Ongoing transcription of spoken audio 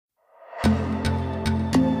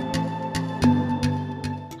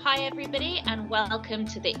everybody, and welcome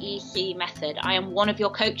to the EC Method. I am one of your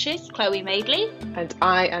coaches, Chloe Madeley. And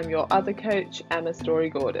I am your other coach, Emma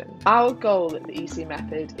Story-Gordon. Our goal at the EC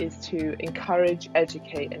Method is to encourage,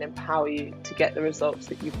 educate and empower you to get the results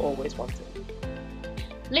that you've always wanted.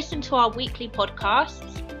 Listen to our weekly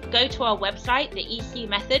podcasts, go to our website,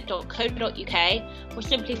 theecmethod.co.uk, or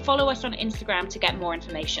simply follow us on Instagram to get more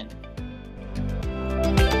information.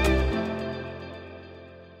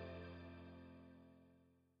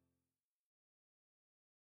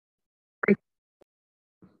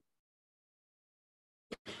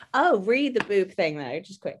 Oh, read the boob thing though,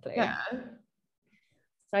 just quickly. Yeah.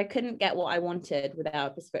 So I couldn't get what I wanted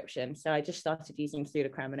without a prescription. So I just started using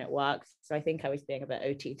pseudocreme and it worked. So I think I was being a bit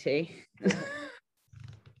OTT.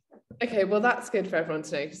 Okay, well that's good for everyone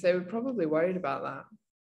to know because they were probably worried about that.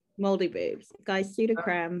 Moldy boobs. Guys,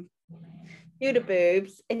 pseudocreme. Pseudo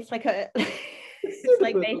boobs. It's like a it's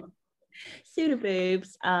like pseudo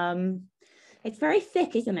boobs. It's very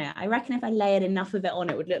thick, isn't it? I reckon if I layered enough of it on,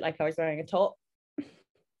 it would look like I was wearing a top.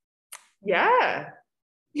 Yeah.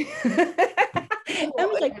 I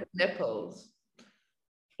was like nipples.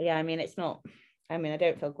 Yeah, I mean, it's not. I mean, I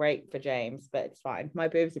don't feel great for James, but it's fine. My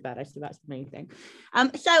boobs are better, so that's the main thing.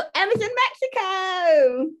 So Emma's in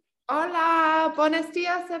Mexico. Hola, buenos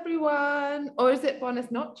dias, everyone. Or is it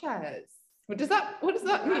buenos noches? What does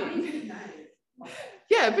that mean?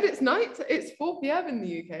 Yeah, but it's night. It's 4 p.m. in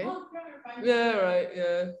the UK. Yeah, right.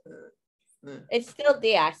 Yeah. It's still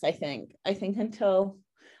dias, I think. Until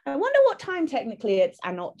I wonder what time technically it's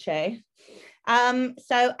anoche.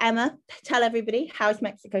 So Emma, tell everybody, how's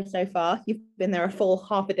Mexico so far? You've been there a full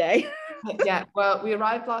half a day. Yeah, well, we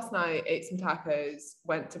arrived last night, ate some tacos,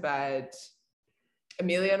 went to bed.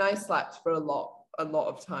 Amelia and I slept for a lot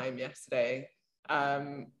of time yesterday.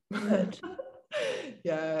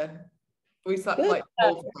 Yeah, we slept like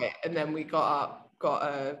all night, and then we got up,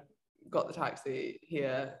 got the taxi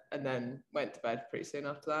here, and then went to bed pretty soon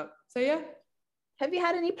after that. So yeah. Have you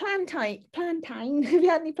had any plantain? Have you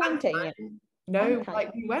had any plantain? No,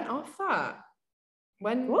 like we went off that.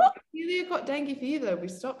 When Amelia got dengue fever, we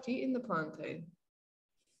stopped eating the plantain.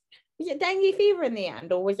 Was it dengue fever in the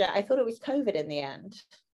end, or was it? I thought it was COVID in the end.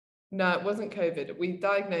 No, it wasn't COVID. We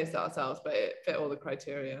diagnosed it ourselves, but it fit all the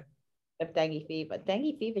criteria of dengue fever.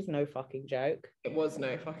 Dengue fever is no fucking joke. It was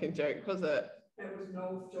no fucking joke, was it? It was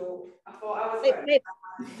no joke. I thought I was like...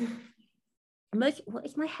 What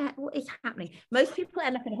is happening? Most people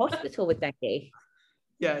end up in hospital with dengue.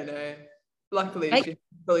 Yeah, I know. Luckily, she's a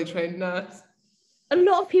fully trained nurse. A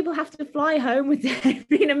lot of people have to fly home with them. I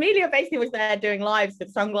mean, Amelia basically was there doing lives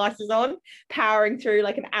with sunglasses on, powering through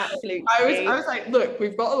like an absolute. I was like, look,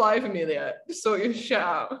 we've got a live, Amelia. Sort your shit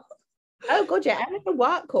out. Oh god, yeah, Emma's a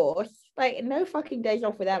workhorse. Like no fucking days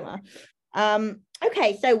off with Emma.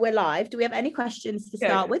 Okay, so we're live. Do we have any questions to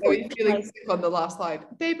start with? So you're feeling sick on the last slide.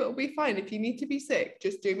 Babe, it'll be fine. If you need to be sick,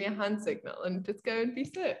 just do me a hand signal and just go and be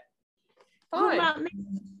sick. Fine. What about me?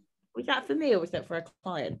 Was that for me or was that for a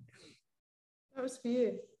client? That was for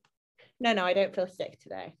you. No, I don't feel sick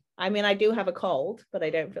today. I mean, I do have a cold, but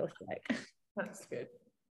I don't feel sick. That's good.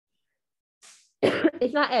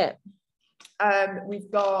 Is that it?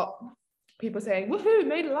 We've got people saying, woohoo,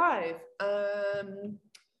 made it live.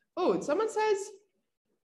 Oh, someone says,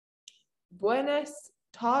 buenas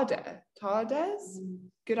tardes.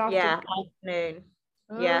 Good afternoon. Yeah, afternoon.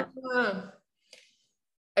 Yeah.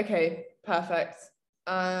 Okay, perfect.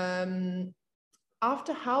 After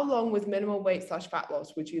how long with minimal weight / fat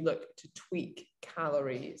loss would you look to tweak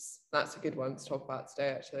calories? That's a good one to talk about today,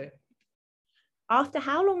 actually. After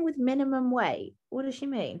how long with minimum weight? What does she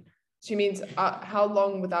mean? She means how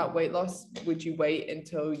long without weight loss would you wait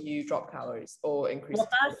until you drop calories or increase?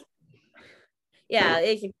 Yeah,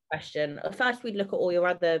 it's a good question. First, we'd look at all your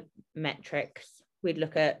other metrics. We'd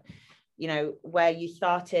look at, where you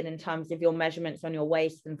started in terms of your measurements on your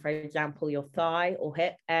waist and, for example, your thigh or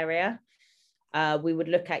hip area. We would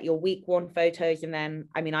look at your week 1 photos, and then,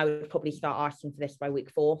 I would probably start asking for this by week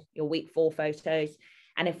 4, your week 4 photos.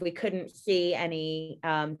 And if we couldn't see any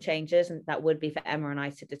changes, and that would be for Emma and I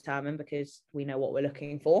to determine because we know what we're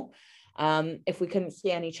looking for. If we couldn't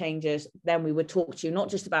see any changes, then we would talk to you not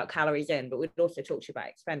just about calories in, but we'd also talk to you about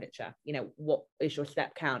expenditure. What is your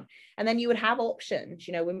step count? And then you would have options.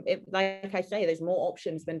 Like I say, there's more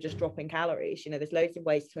options than just dropping calories. There's loads of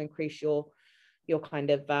ways to increase your kind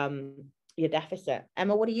of your deficit.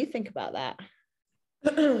 Emma, what do you think about that?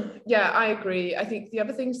 Yeah, I agree. I think the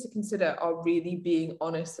other things to consider are really being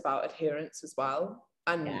honest about adherence as well.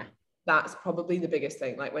 And that's probably the biggest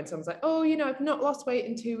thing. Like when someone's like, oh, I've not lost weight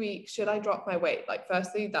in 2 weeks. Should I drop my weight? Like,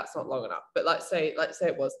 firstly, that's not long enough. But let's say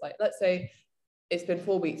it was like, let's say it's been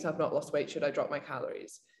 4 weeks. I've not lost weight. Should I drop my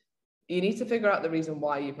calories? you need to figure out the reason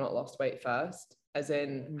why you've not lost weight first. As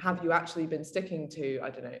in, have you actually been sticking to, I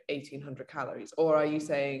don't know, 1800 calories? Or are you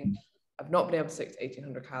saying, I've not been able to stick to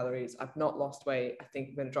 1800 calories, I've not lost weight, I think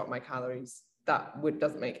I'm going to drop my calories?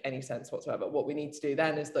 Doesn't make any sense whatsoever. What we need to do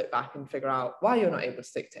then is look back and figure out why you're not able to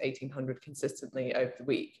stick to 1800 consistently over the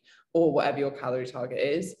week, or whatever your calorie target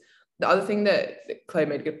is. The other thing that Chloe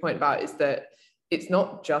made a good point about is that it's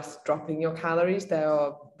not just dropping your calories.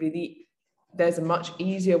 There's a much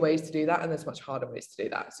easier ways to do that, and there's much harder ways to do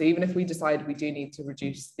that. So even if we decide we do need to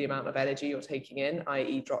reduce the amount of energy you're taking in,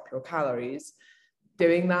 i.e. drop your calories,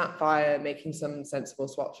 doing that via making some sensible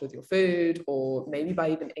swaps with your food, or maybe by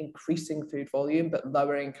even increasing food volume but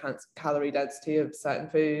lowering calorie density of certain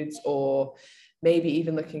foods, or maybe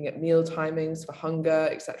even looking at meal timings for hunger,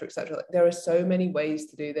 etc., etc. Like, there are so many ways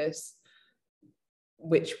to do this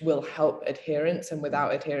which will help adherence, and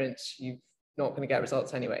without adherence you're not going to get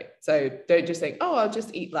results anyway. So don't just think, oh, I'll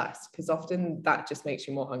just eat less, because often that just makes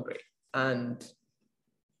you more hungry, and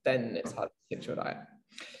then it's hard to stick to your diet.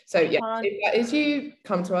 So yeah, if that is you,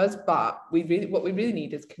 come to us. But what we really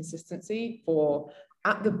need is consistency for,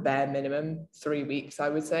 at the bare minimum, 3 weeks, I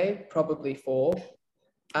would say, probably 4.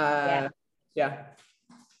 Yeah,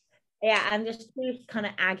 and just 2 kind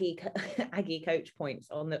of Aggie coach points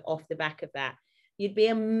off the back of that. You'd be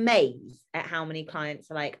amazed at how many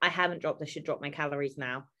clients are like, I haven't dropped, I should drop my calories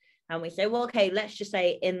now. And we say, well, okay, let's just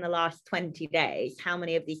say in the last 20 days, how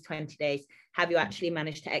many of these 20 days have you actually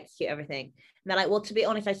managed to execute everything? And they're like, well, to be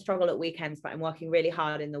honest, I struggle at weekends, but I'm working really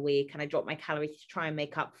hard in the week and I drop my calories to try and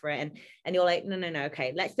make up for it. And you're like, no,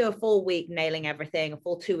 okay, let's do a full week nailing everything, a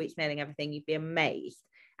full 2 weeks nailing everything. You'd be amazed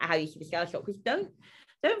at how you see the scale drop. Because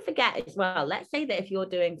don't forget as well, let's say that if you're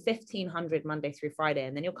doing 1500 Monday through Friday,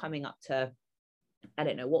 and then you're coming up to, I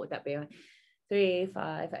don't know, what would that be? 3,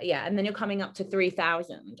 5, yeah. And then you're coming up to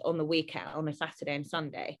 3000 on the weekend, on a Saturday and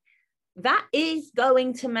Sunday. That is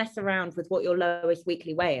going to mess around with what your lowest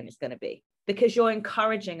weekly weigh-in is going to be, because you're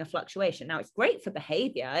encouraging a fluctuation. Now, it's great for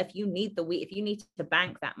behavior. If you need to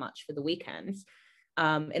bank that much for the weekends,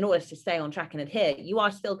 in order to stay on track and adhere, you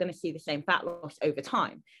are still going to see the same fat loss over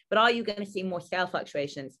time. But are you going to see more scale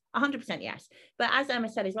fluctuations? 100% yes. But as Emma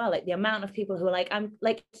said as well, like the amount of people who are like, I'm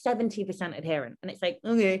like 70% adherent, and it's like,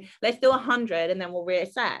 okay, let's do 100 and then we'll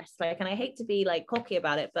reassess. Like, and I hate to be like cocky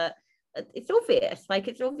about it, but it's obvious. Like,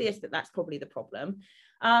 it's obvious that that's probably the problem.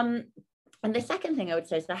 And the second thing I would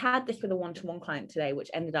say is I had this with a one-to-one client today, which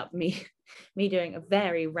ended up me doing a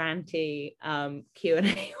very ranty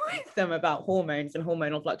Q&A with them about hormones and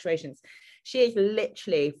hormonal fluctuations. She is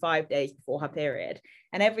literally 5 days before her period.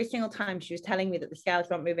 And every single time she was telling me that the scales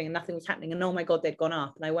weren't moving and nothing was happening, and oh my God, they'd gone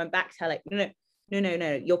up. And I went back to her like, no,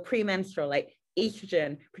 you're premenstrual, like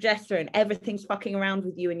estrogen, progesterone, everything's fucking around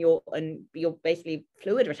with you and your basically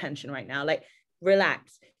fluid retention right now. Like,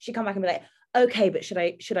 relax. She'd come back and be like, okay, but should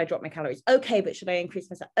I drop my calories? Okay, but should I increase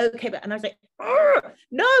myself? Okay, but, and I was like,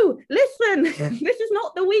 no, listen, this is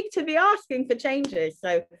not the week to be asking for changes.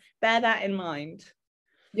 So bear that in mind.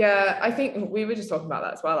 Yeah, I think we were just talking about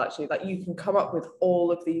that as well, actually. Like, you can come up with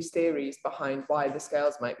all of these theories behind why the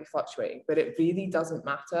scales might be fluctuating, but it really doesn't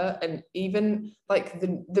matter. And even like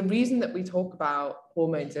the reason that we talk about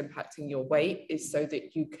hormones impacting your weight is so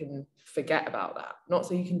that you can forget about that, not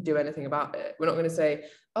so you can do anything about it. We're not going to say,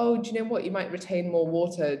 oh, do you know what? You might retain more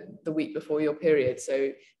water the week before your period. So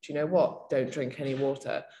do you know what? Don't drink any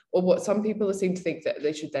water. Or what some people seem to think that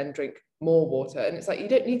they should then drink more water. And it's like, you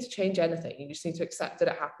don't need to change anything. You just need to accept that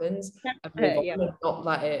it happens and move on, and not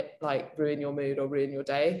let it like ruin your mood or ruin your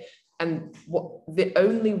day. And the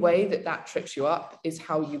only way that trips you up is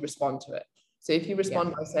how you respond to it. So if you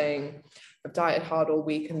respond by saying, I've dieted hard all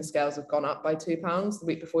week and the scales have gone up by 2 pounds the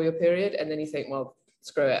week before your period, and then you think, well,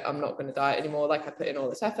 screw it, I'm not going to diet anymore. Like, I put in all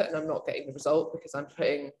this effort and I'm not getting the result because I'm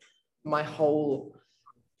putting my whole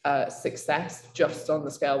success just on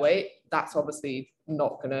the scale weight. That's obviously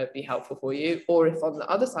not going to be helpful for you. Or if on the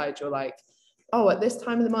other side you're like, oh, at this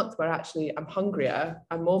time of the month where actually I'm hungrier,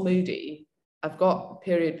 I'm more moody, I've got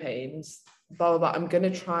period pains, blah, blah, blah, I'm going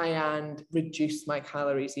to try and reduce my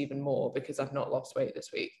calories even more because I've not lost weight this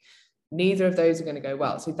week. Neither of those are going to go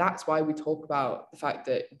well. So that's why we talk about the fact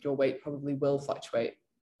that your weight probably will fluctuate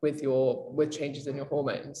with changes in your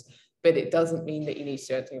hormones, but it doesn't mean that you need to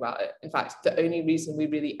do anything about it. In fact, the only reason we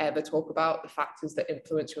really ever talk about the factors that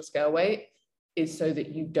influence your scale weight is so that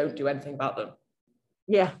you don't do anything about them.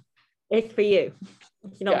 Yeah, it's for you.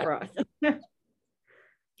 It's not for us.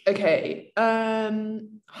 Okay.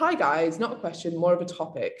 Hi guys, not a question, more of a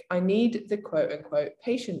topic. I need the quote unquote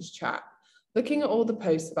patience chat. looking at all the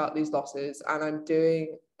posts about these losses, and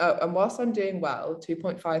and whilst I'm doing well,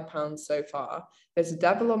 2.5 pounds so far, there's a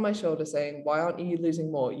devil on my shoulder saying, why aren't you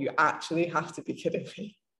losing more? You actually have to be kidding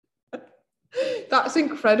me. That's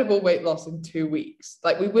incredible weight loss in 2 weeks.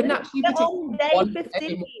 Like, we wouldn't actually be taking day one 15.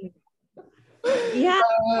 day. Yeah.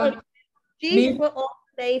 Me- We're on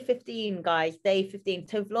day 15, guys. Day 15.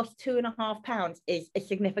 To have lost 2.5 pounds is a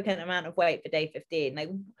significant amount of weight for day 15. Like,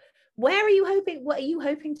 where are you hoping? What are you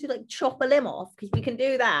hoping to, like, chop a limb off? Because we can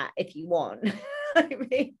do that if you want. I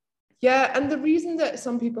mean, Yeah, and the reason that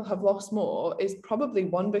some people have lost more is probably,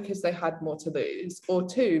 one, because they had more to lose, or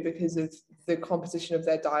two, because of the composition of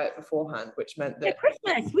their diet beforehand, which meant that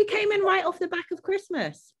Christmas. We came in right off the back of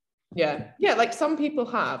Christmas. yeah, like some people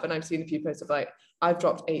have, and I've seen a few posts of like, I've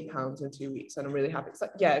dropped 8 pounds in 2 weeks and I'm really happy. It's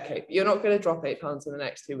like, yeah, okay, but you're not going to drop 8 pounds in the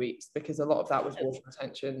next 2 weeks, because a lot of that was water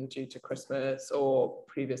retention due to Christmas or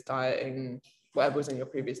previous dieting, whatever was in your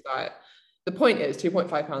previous diet. The point is,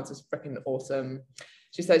 2.5 pounds is freaking awesome.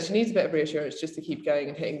 She said she needs a bit of reassurance just to keep going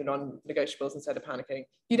and hitting the non-negotiables instead of panicking.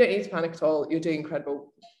 You don't need to panic at all. You're doing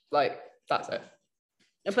incredible. Like, that's it.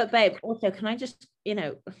 But babe, also, can I just,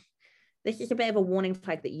 this is a bit of a warning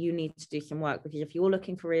flag that you need to do some work, because if you're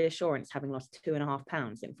looking for reassurance, having lost 2.5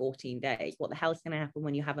 pounds in 14 days, what the hell's going to happen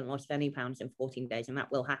when you haven't lost any pounds in 14 days? And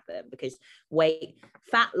that will happen, because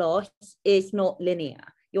fat loss is not linear.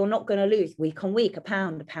 You're not going to lose week on week, a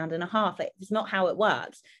pound and a half. Like, it's not how it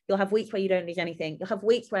works. You'll have weeks where you don't lose anything. You'll have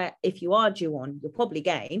weeks where, if you are due on, you'll probably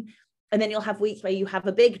gain. And then you'll have weeks where you have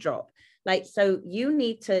a big drop. Like, so you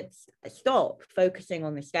need to stop focusing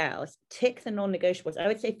on the scales, tick the non-negotiables. I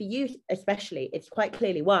would say for you especially, it's quite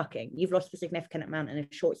clearly working. You've lost a significant amount in a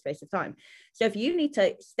short space of time. So if you need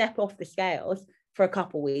to step off the scales for a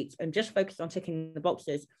couple of weeks and just focus on ticking the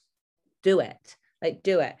boxes, do it. Like,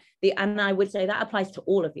 do it. And I would say that applies to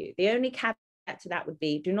all of you. The only caveat to that would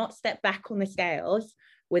be, do not step back on the scales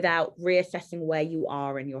without reassessing where you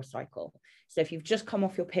are in your cycle. So if you've just come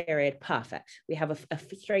off your period, perfect. We have a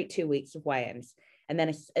straight 2 weeks of weigh-ins. And then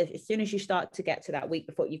as soon as you start to get to that week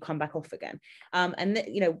before, you come back off again.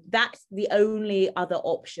 That's the only other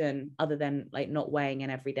option other than, like, not weighing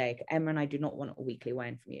in every day. Emma and I do not want a weekly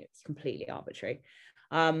weigh-in from you. It's completely arbitrary.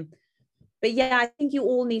 But yeah, I think you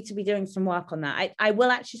all need to be doing some work on that. I will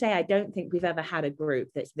actually say, I don't think we've ever had a group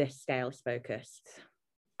that's this scales focused.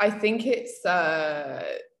 I think it's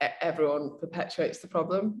everyone perpetuates the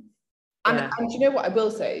problem. And you know what I will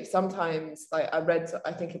say? Sometimes, like,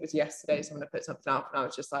 I think it was yesterday, someone had put something out and I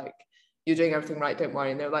was just like, you're doing everything right, don't worry.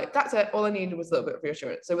 And they were like, that's it. All I needed was a little bit of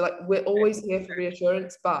reassurance. So we're always here for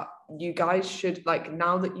reassurance, but you guys should, like,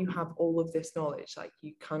 now that you have all of this knowledge, like,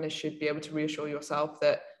 you kind of should be able to reassure yourself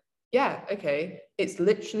that, yeah, okay, it's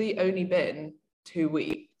literally only been 2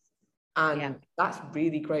 weeks and that's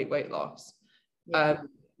really great weight loss.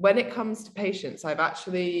 When it comes to patience, I've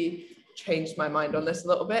actually changed my mind on this a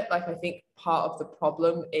little bit. Like, I think part of the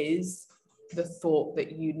problem is the thought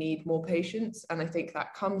that you need more patience, and I think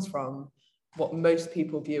that comes from what most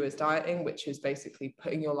people view as dieting, which is basically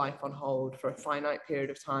putting your life on hold for a finite period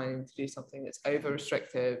of time to do something that's over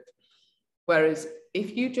restrictive. Whereas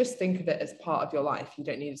if you just think of it as part of your life, you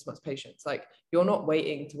don't need as much patience. Like, you're not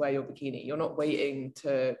waiting to wear your bikini. You're not waiting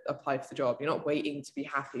to apply for the job. You're not waiting to be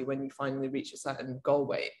happy when you finally reach a certain goal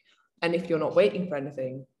weight. And if you're not waiting for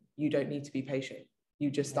anything, you don't need to be patient. You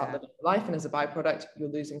just start living your life, and as a byproduct, you're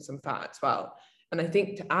losing some fat as well. And I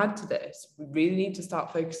think to add to this, we really need to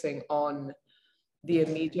start focusing on the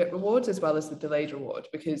immediate rewards as well as the delayed reward,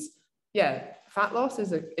 because fat loss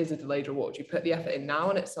is a delayed reward. You put the effort in now,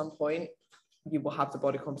 and at some point you will have the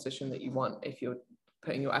body composition that you want if you're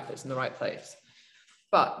putting your efforts in the right place.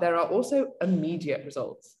 But there are also immediate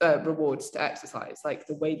rewards to exercise, like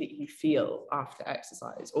the way that you feel after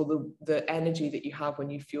exercise, or the energy that you have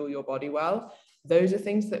when you fuel your body well. Those are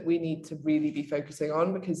things that we need to really be focusing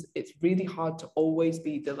on, because it's really hard to always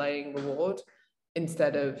be delaying reward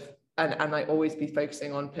instead of, and like always be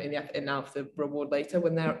focusing on putting the effort in now for the reward later,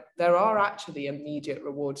 when there are actually immediate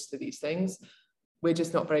rewards to these things. We're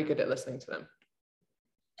just not very good at listening to them.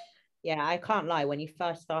 Yeah, I can't lie. When you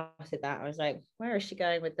first started that, I was like, where is she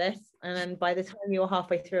going with this? And then by the time you were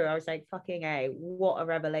halfway through, I was like, fucking A, what a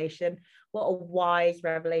revelation. What a wise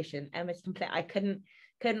revelation. Emma's complete. I couldn't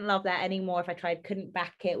love that anymore if I tried, couldn't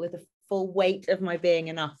back it with the full weight of my being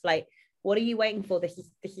enough. Like, what are you waiting for? This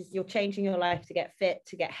is you're changing your life to get fit,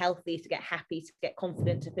 to get healthy, to get happy, to get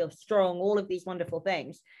confident, to feel strong, all of these wonderful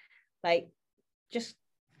things. Like, just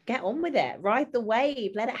get on with it, ride the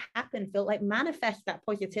wave, let it happen, feel like, manifest that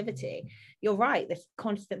positivity. You're right, this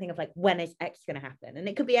constant thing of like, when is X going to happen? And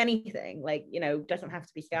it could be anything, like, doesn't have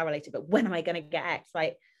to be scale related, but when am I going to get X?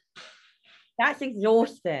 Like, That's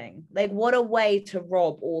exhausting. Like, what a way to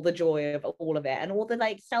rob all the joy of all of it and all the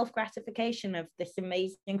like self-gratification of this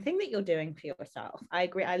amazing thing that you're doing for yourself. I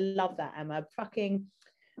agree. I love that, Emma. Fucking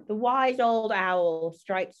the wise old owl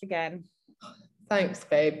strikes again. Thanks,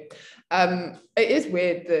 babe. It is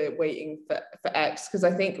weird the waiting for X, because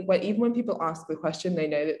I think even when people ask the question, they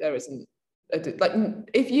know that there isn't like,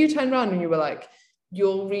 if you turn around and you were like,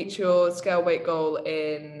 you'll reach your scale weight goal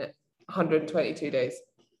in 122 days,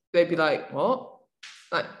 they'd be like, what?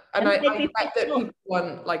 Like, and I get that people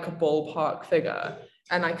want like a ballpark figure,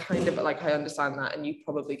 and I kind of like, I understand that, and you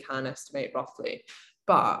probably can estimate roughly,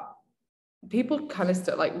 but people kind of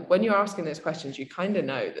still, like, when you're asking those questions, you kind of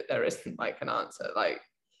know that there isn't like an answer. Like,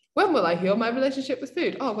 when will I heal my relationship with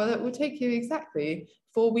food? Oh, well, it will take you exactly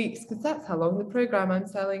 4 weeks, because that's how long the program I'm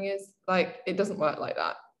selling is. Like, it doesn't work like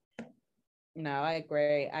that. No, I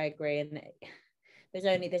agree. And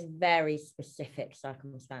there's very specific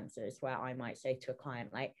circumstances where I might say to a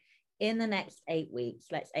client, like, in the next 8 weeks,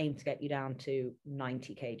 let's aim to get you down to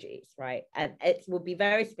 90 kgs, right? And it will be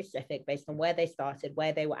very specific based on where they started,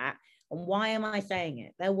 where they were at, and why am I saying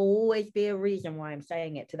it? There will always be a reason why I'm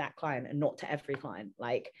saying it to that client and not to every client.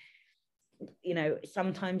 Like, you know,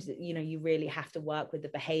 sometimes, you know, you really have to work with the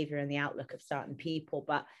behavior and the outlook of certain people.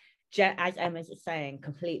 But as Emma's saying,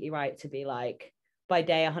 completely right to be like, by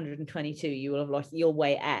day 122, you will have lost your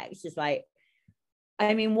weight X. It's like,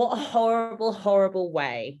 I mean, what a horrible, horrible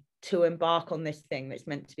way to embark on this thing that's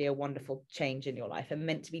meant to be a wonderful change in your life and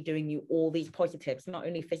meant to be doing you all these positives, not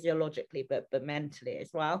only physiologically, but mentally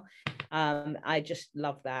as well. I just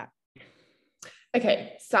love that.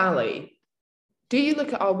 Okay, Sally, do you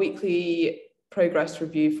look at our weekly progress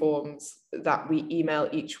review forms that we email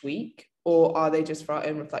each week, or are they just for our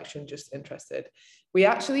own reflection, just interested? We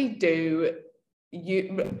actually do.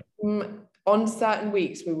 On certain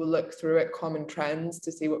weeks, we will look through at common trends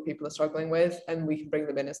to see what people are struggling with, and we can bring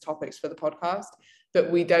them in as topics for the podcast. But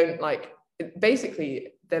we don't, like,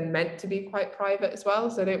 basically, they're meant to be quite private as well.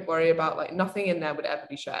 So don't worry about, like, nothing in there would ever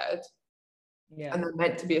be shared. Yeah. And they're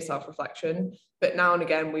meant to be a self-reflection. But now and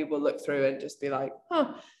again, we will look through and just be like,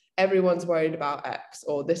 everyone's worried about X,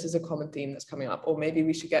 or this is a common theme that's coming up, or maybe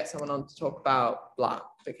we should get someone on to talk about blah,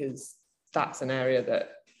 because that's an area that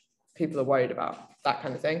people are worried about, that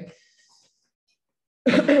kind of thing.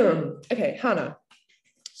 Okay, Hannah.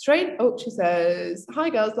 She says, hi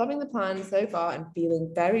girls, loving the plan so far and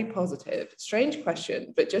feeling very positive. Strange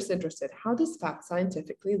question, but just interested. How does fat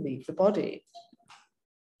scientifically leave the body?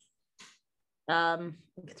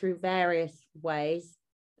 Through various ways.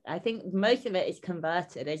 I think most of it is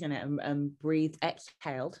converted, isn't it? And breathed,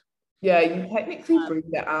 exhaled. Yeah, you technically breathe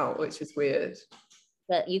it out, which is weird.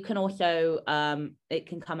 But you can also, it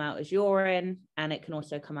can come out as urine, and it can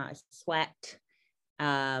also come out as sweat.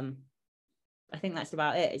 I think that's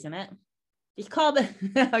about it, isn't it? It's carbon.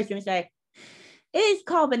 I was going to say, it is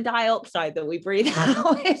carbon dioxide that we breathe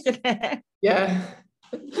out, isn't it? Yeah.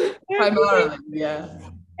 Primarily, yeah.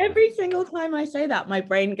 Every single time I say that, my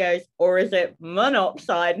brain goes, or is it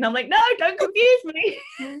monoxide? And I'm like, no, don't confuse me.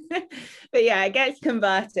 But yeah, it gets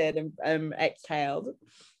converted and exhaled.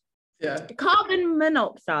 Yeah. Carbon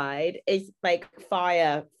monoxide is like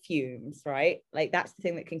fire fumes, right? Like, that's the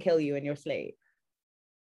thing that can kill you in your sleep.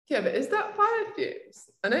 Yeah, but is that fire fumes?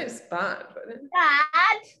 I know it's bad, but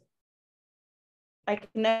Dad! I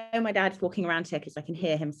know my dad's walking around here because I can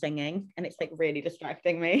hear him singing, and it's like really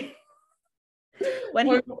distracting me. When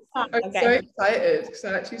I'm so excited because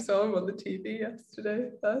I actually saw him on the TV yesterday.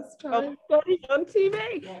 First time. Oh God, he's on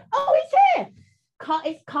TV. Yeah. Oh, he's here.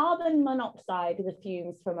 It's carbon monoxide, the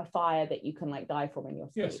fumes from a fire that you can like die from in your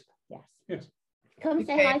sleep. Yes. Come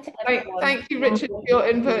say hi to everyone. Thank you, Richard, for your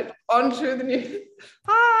input onto the news.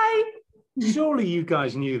 Hi. Surely you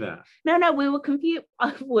guys knew that. No, we were confused.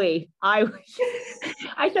 I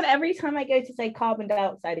said every time I go to say carbon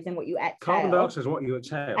dioxide is in what you exhale. Carbon dioxide is what you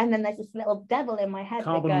exhale. And then there's this little devil in my head.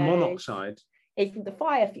 Carbon monoxide. It's the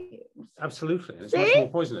fire fumes. Absolutely. It's much more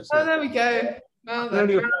poisonous. Oh, there we go. Well, I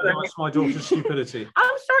only apologize for my daughter's stupidity.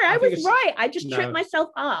 I'm sorry, I was right. I just tripped myself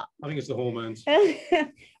up. I think it's the hormones.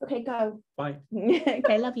 Okay, go. Bye.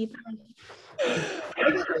 Okay, love you.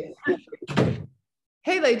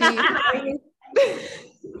 Hey, ladies.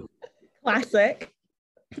 Classic.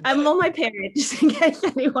 I'm on my period, just in case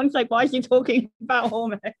anyone's like, why is he talking about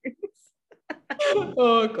hormones?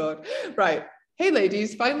 Oh, God. Right. Hey,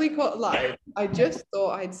 ladies, finally caught live. I just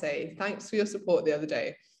thought I'd say thanks for your support the other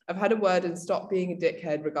day. I've had a word and stopped being a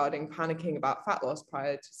dickhead regarding panicking about fat loss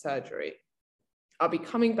prior to surgery. I'll be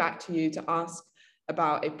coming back to you to ask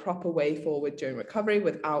about a proper way forward during recovery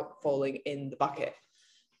without falling in the bucket.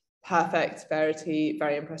 Perfect, Verity.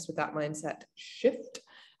 Very impressed with that mindset shift.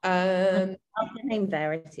 Um, I love the name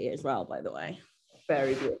Verity as well, by the way.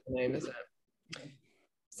 Very beautiful name, isn't it?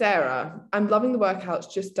 Sarah, I'm loving the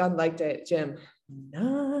workouts, just done leg day at the gym.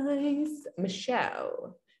 Nice.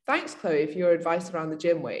 Michelle, thanks, Chloe, for your advice around the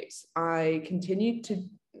gym weights. I continued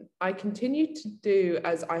to do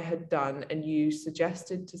as I had done, and you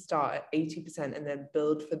suggested to start at 80% and then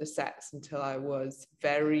build for the sets until it was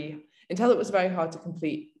very hard to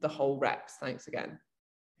complete the whole reps. Thanks again.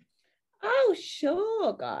 Oh,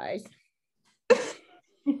 sure, guys.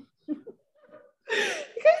 You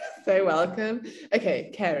guys are so welcome.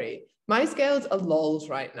 Okay, Kerry, my scales are lols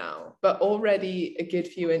right now, but already a good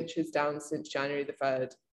few inches down since January the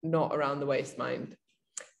 3rd, not around the waist, mind.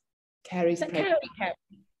 Kerry's pregnant. Kerry.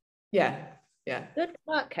 Yeah. Good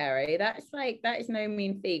work, Kerry. That is no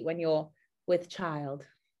mean feat when you're with child.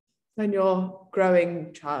 When you're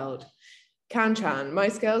growing child. Chan, my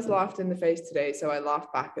scales laughed in the face today, so I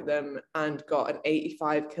laughed back at them and got an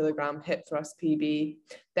 85 kilogram hip thrust PB.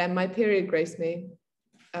 Then my period graced me.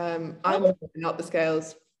 I'm not the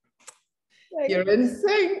scales. You're in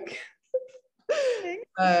sync.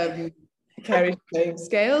 Kerry saying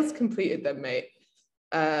scales completed them, mate.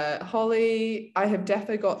 Holly, I have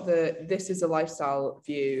definitely got this is a lifestyle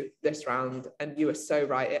view this round, and you are so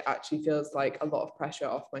right. It actually feels like a lot of pressure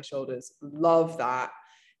off my shoulders. Love that.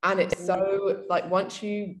 And it's so like once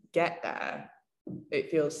you get there, it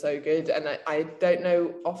feels so good. And I don't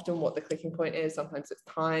know often what the clicking point is. Sometimes it's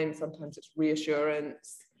time, sometimes it's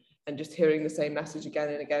reassurance, and just hearing the same message again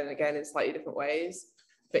and again and again in slightly different ways.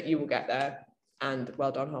 But you will get there. And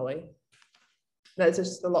well done, Holly. There's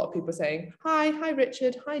just a lot of people saying, hi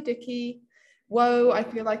Richard, hi Dickie. Whoa, I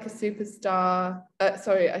feel like a superstar. I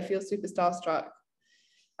feel superstar struck.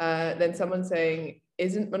 Then someone saying,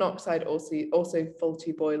 isn't monoxide also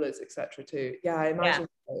faulty boilers, etc. too? Yeah, I imagine.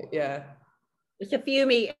 Yeah. It's a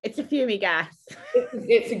fumey gas.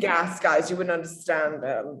 It's a gas, guys. You wouldn't understand.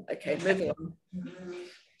 Okay, moving on.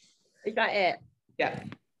 Is that it? Yeah.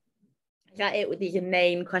 Is that it with these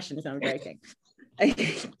inane questions? I'm joking.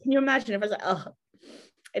 Can you imagine if I was like, oh,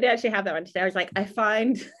 I didn't actually have that one today. I was like, I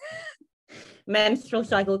find menstrual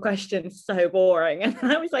cycle questions so boring. And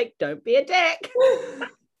I was like, don't be a dick.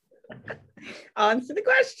 Answer the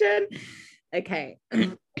question. Okay.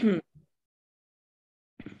 Hang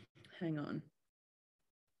on.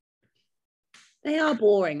 They are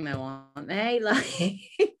boring though, aren't they? Like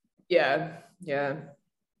yeah.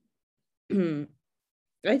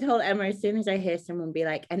 I told Emma as soon as I hear someone be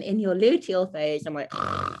like, and in your luteal phase, I'm like,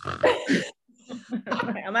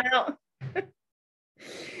 I'm out.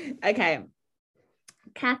 Okay.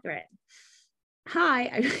 Catherine.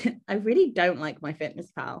 Hi, I really don't like my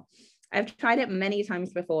Fitness Pal. I've tried it many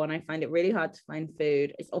times before and I find it really hard to find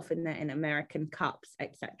food. It's often there in American cups,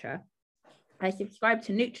 etc. I subscribed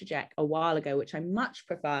to Nutrajet a while ago, which I much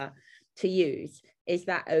prefer to use. Is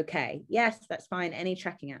that okay? Yes, that's fine. Any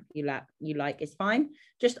tracking app you like is fine.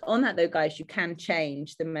 Just on that though, guys, you can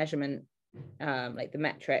change the measurement, like the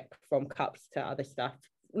metric from cups to other stuff.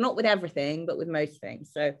 Not with everything, but with most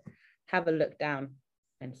things. So have a look down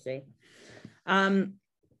and see.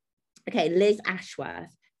 Okay, Liz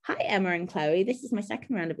Ashworth. Hi, Emma and Chloe. This is my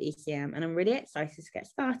second round of ECM and I'm really excited to get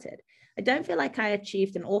started. I don't feel like I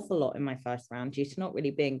achieved an awful lot in my first round due to not really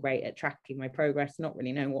being great at tracking my progress, not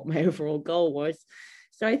really knowing what my overall goal was.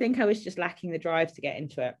 So I think I was just lacking the drive to get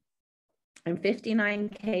into it. I'm 59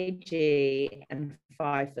 kg and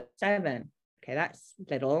 5'7". Okay, that's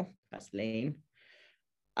little, that's lean.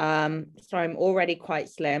 So I'm already quite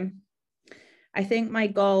slim. I think my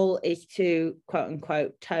goal is to quote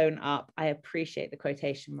unquote tone up. I appreciate the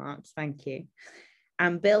quotation marks. Thank you.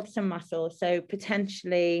 And build some muscle. So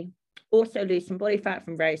potentially also lose some body fat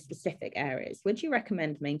from very specific areas. Would you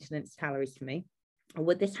recommend maintenance calories for me? Or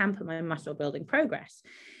would this hamper my muscle building progress?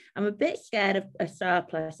 I'm a bit scared of a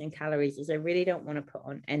surplus in calories as I really don't want to put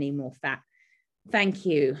on any more fat. Thank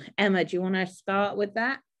you. Emma, do you want to start with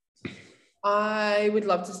that? I would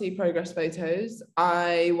love to see progress photos.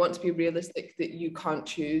 I want to be realistic that you can't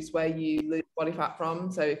choose where you lose body fat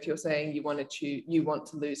from. So if you're saying you want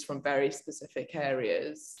to lose from very specific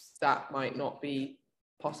areas, that might not be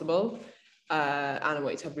possible. And I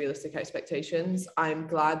want you to have realistic expectations. I'm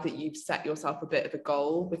glad that you've set yourself a bit of a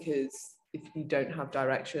goal, because if you don't have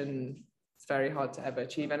direction, it's very hard to ever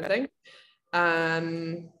achieve anything.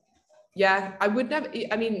 Yeah, I would never,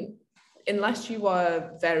 I mean, unless you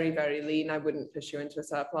were very, very lean, I wouldn't push you into a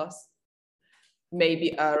surplus.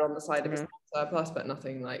 Maybe err on the side of a surplus, but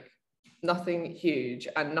nothing huge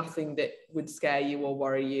and nothing that would scare you or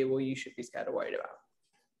worry you or you should be scared or worried about.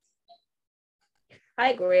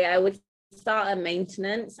 I agree. I would start at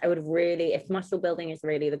maintenance, I would really, if muscle building is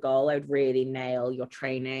really the goal, I would really nail your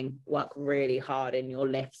training, work really hard in your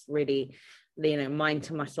lifts, really, mind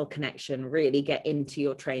to muscle connection, really get into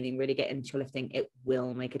your training, really get into your lifting. It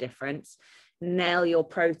will make a difference. Nail your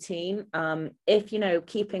protein. If,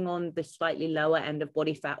 keeping on the slightly lower end of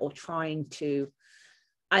body fat or trying to,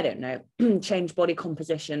 I don't know, change body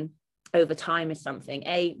composition over time is something.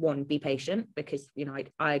 One, be patient, because you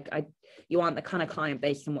aren't the kind of client,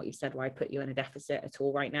 based on what you said, where I put you in a deficit at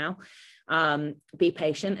all right now. Be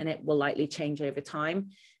patient, and it will likely change over time.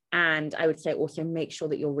 And I would say also make sure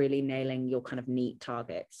that you're really nailing your kind of neat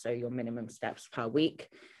targets, so your minimum steps per week,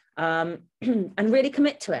 and really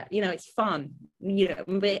commit to it. It's fun.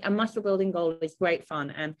 A muscle building goal is great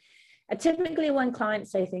fun. And typically when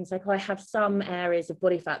clients say things like, oh, I have some areas of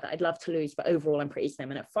body fat that I'd love to lose, but overall I'm pretty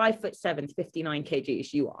slim. And at 5'7", 59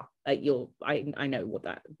 kgs, you are. I know what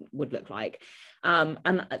that would look like.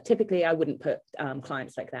 And typically I wouldn't put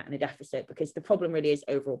clients like that in a deficit, because the problem really is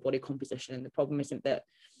overall body composition. And the problem isn't that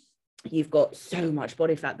you've got so much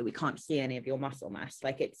body fat that we can't see any of your muscle mass.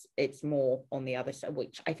 Like it's more on the other side,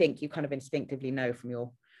 which I think you kind of instinctively know from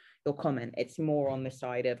your comment. It's more on the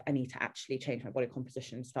side of, I need to actually change my body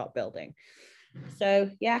composition and start building. So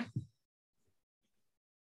yeah.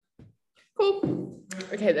 Cool.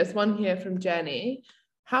 Okay, there's one here from Jenny.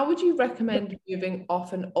 How would you recommend moving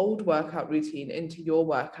off an old workout routine into your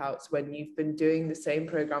workouts when you've been doing the same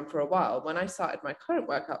program for a while? When I started my current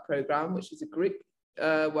workout program, which is a group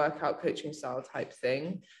workout coaching style type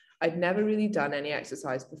thing, I'd never really done any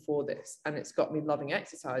exercise before this, and it's got me loving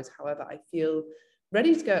exercise. However, I feel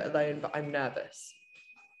ready to go it alone, but I'm nervous.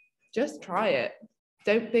 Just try it.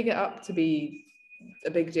 Don't big it up to be a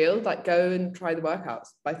big deal. Like, go and try the workouts.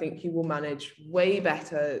 I think you will manage way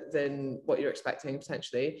better than what you're expecting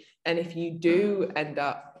potentially. And if you do end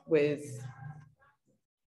up with,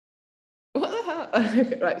 what the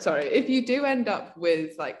hell? Right, sorry. If you do end up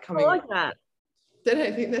with like coming, I like that.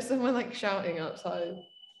 I think there's someone like shouting outside.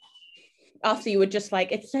 After you were just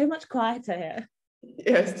like, it's so much quieter here.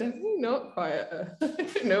 Yeah, it's definitely not quieter. I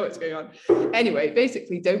don't know what's going on. Anyway,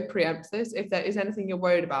 basically, don't preempt this. If there is anything you're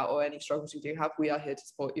worried about or any struggles you do have, we are here to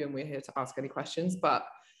support you, and we're here to ask any questions. But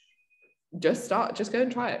just go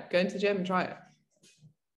and try it. Go into the gym and try it.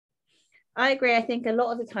 I agree. I think a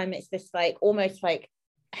lot of the time it's this like almost like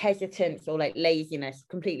hesitance or like laziness,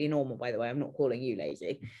 completely normal, by the way. I'm not calling you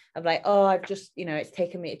lazy. I'm like, oh, I've just,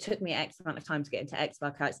 it took me X amount of time to get into X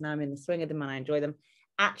workouts. Now I'm in the swing of them and I enjoy them.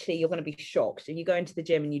 Actually, you're going to be shocked. So you go into the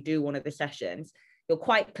gym and you do one of the sessions, you'll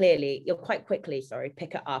quite quickly,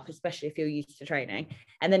 pick it up, especially if you're used to training.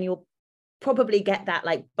 And then you'll probably get that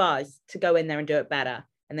like buzz to go in there and do it better,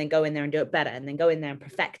 and then go in there and do it better, and then go in there and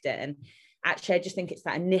perfect it. And actually, I just think it's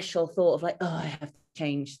that initial thought of like, oh, I have to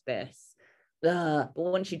change this. But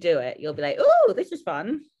once you do it, you'll be like, oh, this is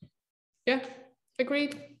fun. Yeah,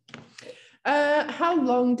 agreed. How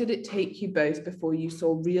long did it take you both before you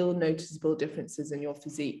saw real noticeable differences in your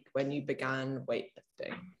physique when you began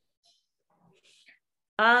weightlifting?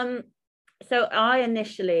 So I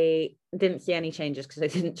initially didn't see any changes because I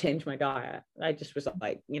didn't change my diet. I just was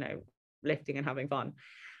like, lifting and having fun.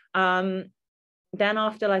 Then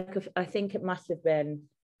after I think it must have been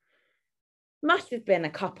a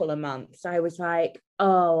couple of months, I was like,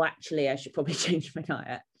 oh, actually, I should probably change my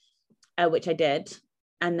diet, which I did.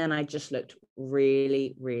 And then I just looked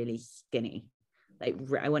really, really skinny. Like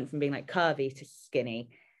I went from being like curvy to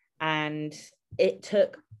skinny. And it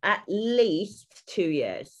took at least 2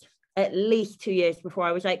 years before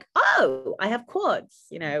I was like, oh, I have quads.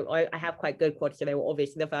 I have quite good quads. So they were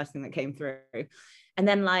obviously the first thing that came through. And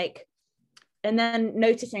then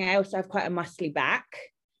noticing I also have quite a muscly back.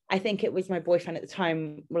 I think it was my boyfriend at the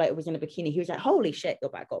time, like was in a bikini. He was like, holy shit,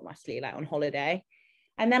 your back got muscly, like on holiday.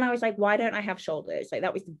 And then I was like, why don't I have shoulders? Like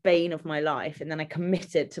that was the bane of my life. And then I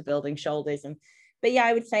committed to building shoulders. But yeah,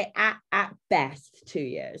 I would say at best 2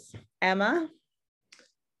 years. Emma?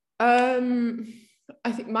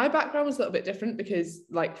 I think my background was a little bit different because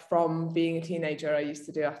like from being a teenager, I used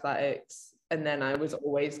to do athletics, and then I was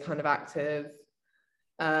always kind of active.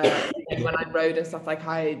 And when I rode and stuff, like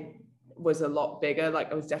I was a lot bigger.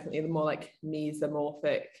 Like I was definitely the more like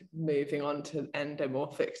mesomorphic, moving on to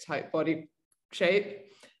endomorphic type body shape.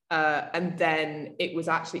 And then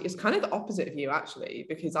it's kind of the opposite of you actually,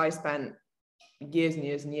 because I spent years and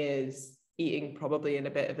years and years eating probably in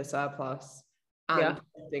a bit of a surplus and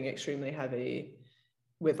lifting extremely heavy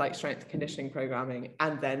with like strength conditioning programming,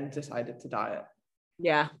 and then decided to diet.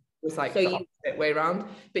 Yeah. It was like the opposite way around.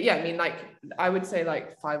 But yeah, I mean, like I would say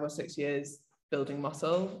like 5 or 6 years building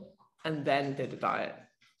muscle and then did a diet.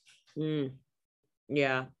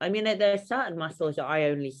 Yeah. I mean, there's certain muscles that I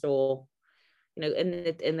only saw you know,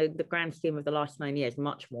 in the grand scheme of the last 9 years,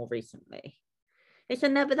 much more recently. It's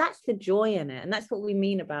but that's the joy in it. And that's what we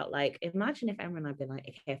mean about, like, imagine if Emma and I've been like,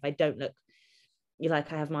 okay, if I don't look, you're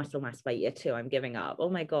like, I have muscle mass by year 2, I'm giving up. Oh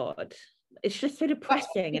my God. It's just so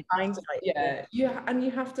depressing in hindsight. Yeah, and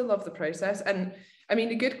you have to love the process. And I mean,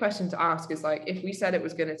 a good question to ask is like, if we said it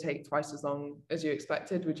was going to take twice as long as you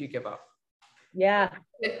expected, would you give up? Yeah.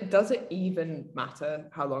 Does it even matter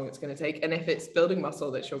how long it's going to take? And if it's building muscle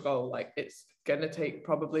that's your goal, like, it's going to take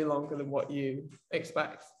probably longer than what you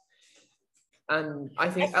expect. And I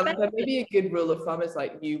think maybe a good rule of thumb is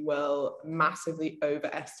like, you will massively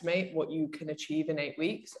overestimate what you can achieve in 8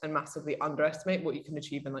 weeks and massively underestimate what you can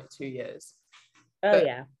achieve in like 2 years.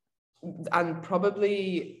 Yeah. And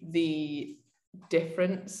probably the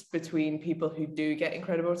difference between people who do get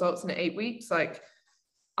incredible results in 8 weeks, like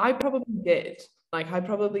I probably did.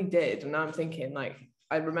 And now I'm thinking, like,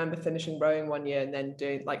 I remember finishing rowing one year and then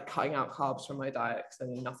doing, like, cutting out carbs from my diet because I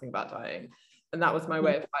knew nothing about dieting. And that was my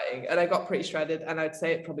way of dieting. And I got pretty shredded. And I'd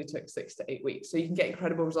say it probably took 6 to 8 weeks. So you can get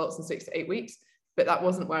incredible results in 6 to 8 weeks. But that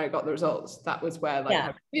wasn't where I got the results. That was where, like,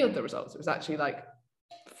 I revealed the results. It was actually like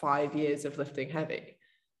 5 years of lifting heavy.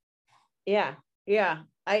 Yeah.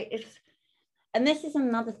 And this is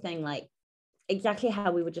another thing, like, exactly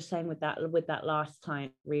how we were just saying with that last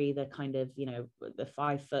time, really, the kind of, you know, the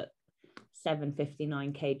 5'7",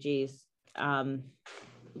 59 kgs,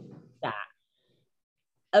 that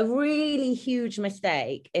a really huge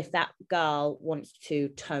mistake, if that girl wants to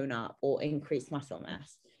tone up or increase muscle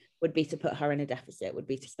mass, would be to put her in a deficit, would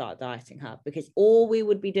be to start dieting her, because all we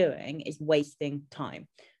would be doing is wasting time.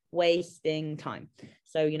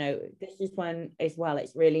 So, you know, this is when as well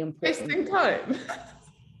it's really important. Wasting time.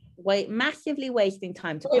 Massively wasting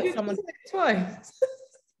time to put someone twice.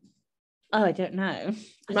 Oh, I don't know.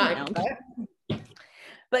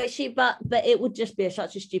 But it would just be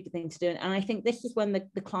such a stupid thing to do. And I think this is when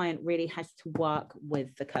the client really has to work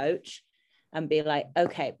with the coach and be like,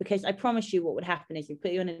 okay, because I promise you what would happen is we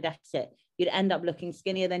put you in a deficit, you'd end up looking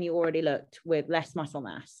skinnier than you already looked with less muscle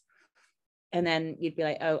mass. And then you'd be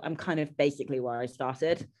like, oh, I'm kind of basically where I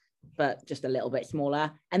started, but just a little bit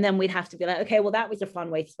smaller. And then we'd have to be like, okay, well, that was a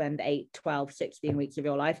fun way to spend 8, 12, 16 weeks of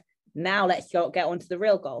your life. Now let's get on to the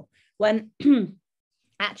real goal. When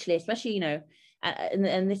actually, especially, you know,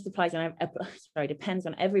 and this applies on, depends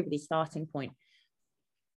on everybody's starting point.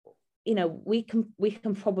 You know, we can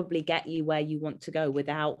probably get you where you want to go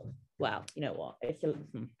without, well, you know what, but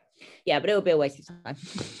it would be a waste of time.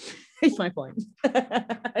 It's my point.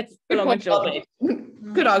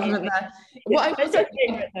 Good argument there.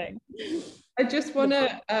 I just want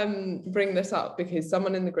to bring this up because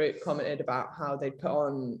someone in the group commented about how they put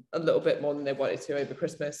on a little bit more than they wanted to over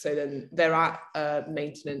Christmas. So then they're at a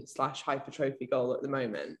maintenance / hypertrophy goal at the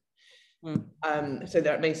moment. So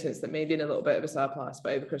they're at maintenance that maybe in a little bit of a surplus,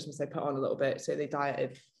 but over Christmas they put on a little bit. So they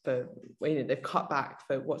dieted for, you know, they've cut back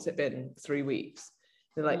for, what's it been, 3 weeks.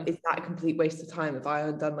 They're like, is that a complete waste of time if I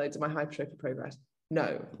undone loads of my hypertrophy progress?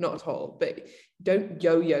 No, not at all. But don't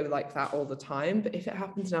yo-yo like that all the time. But if it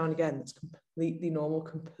happens now and again, it's completely normal,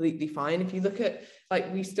 completely fine. If you look at,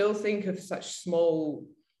 like, we still think of such small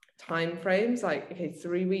time frames, like, okay,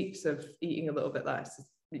 3 weeks of eating a little bit less.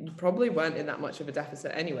 You probably weren't in that much of a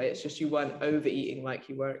deficit anyway. It's just you weren't overeating like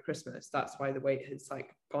you were at Christmas. That's why the weight has,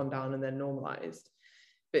 like, gone down and then normalized.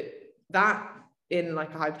 But that, in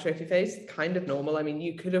like a hypertrophy phase, kind of normal. I mean,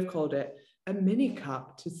 you could have called it a mini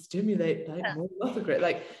cup to stimulate like more muscle growth.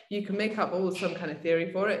 Like, you can make up all some kind of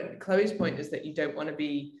theory for it. And Chloe's point is that you don't want to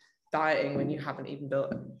be dieting when you haven't even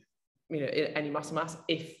built, you know, any muscle mass,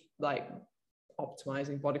 if like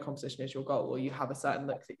optimizing body composition is your goal, or you have a certain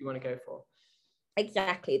look that you want to go for.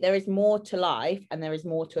 Exactly. There is more to life, and there is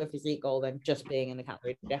more to a physique goal than just being in a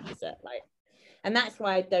calorie deficit. Like, and that's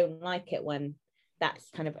why I don't like it when that's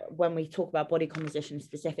kind of, when we talk about body composition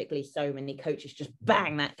specifically, so many coaches just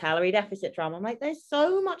bang that calorie deficit drum. I'm like, there's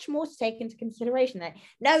so much more to take into consideration. That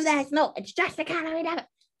no, there's not. It's just a calorie deficit.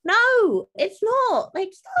 No, it's not.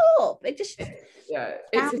 Like, stop. It just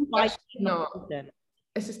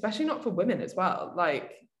it's especially not for women as well.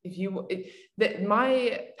 Like, if you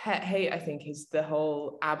my pet hate, I think, is the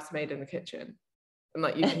whole abs made in the kitchen. And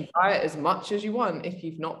like, you can diet as much as you want. If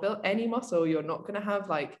you've not built any muscle, you're not going to have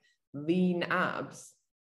like lean abs.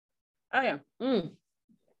 Oh yeah.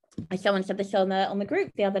 Someone said this on the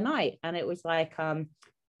group the other night, and it was like,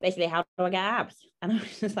 basically, how do I get abs? And I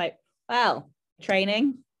was just like, well,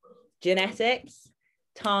 training, genetics,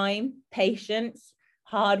 time, patience,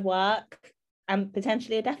 hard work, and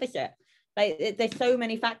potentially a deficit. Like, there's so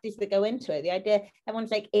many factors that go into it. The idea,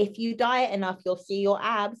 everyone's like, if you diet enough, you'll see your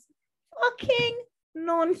abs. Fucking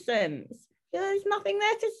nonsense. There's nothing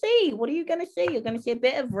there to see. What are you going to see? You're going to see a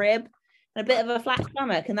bit of rib and a bit of a flat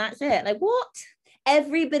stomach, and that's it. Like, what?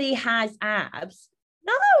 Everybody has abs.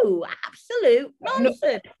 No, absolute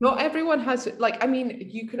nonsense. Not everyone has, like, I mean,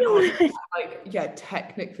 you can argue that, like, yeah,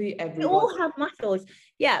 technically We everyone all have muscles.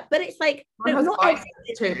 Yeah, but it's like, has not biceps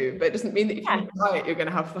too, but it doesn't mean that if Yeah. you diet, you're going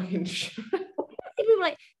to have fucking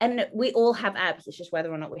like, and we all have abs. It's just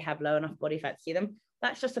whether or not we have low enough body fat to see them.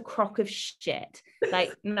 That's just a crock of shit.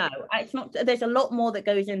 Like, no, it's not. There's a lot more that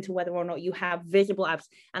goes into whether or not you have visible abs.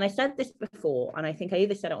 And I said this before, and I think I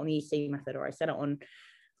either said it on the EC method or I said it on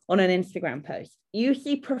an Instagram post. You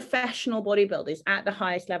see professional bodybuilders at the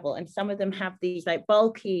highest level, and some of them have these like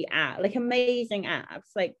bulky abs, like amazing abs,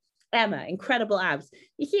 like Emma, incredible abs.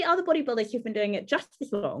 You see other bodybuilders who've been doing it just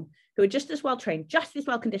as long, who are just as well trained, just as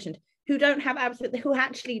well conditioned, who don't have abs, but who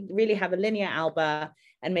actually really have a linear alba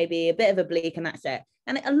and maybe a bit of oblique, and that's it.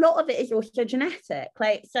 And a lot of it is also genetic.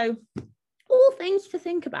 Like, so all things to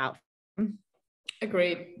think about.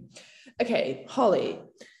 Agreed. Okay, Holly.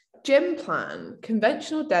 Gym plan,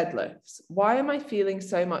 conventional deadlifts. Why am I feeling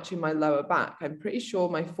so much in my lower back? I'm pretty sure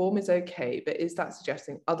my form is okay, but is that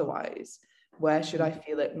suggesting otherwise? Where should I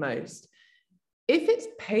feel it most? If it's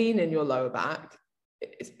pain in your lower back,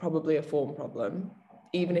 it's probably a form problem,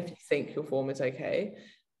 even if you think your form is okay.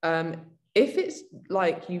 If it's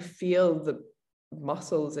like you feel the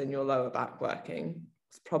muscles in your lower back working,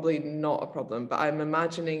 it's probably not a problem, but I'm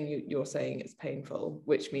imagining you're saying it's painful,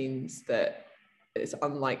 which means that it's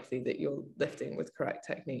unlikely that you're lifting with correct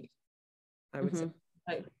technique, I would say.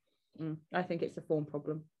 I think it's a form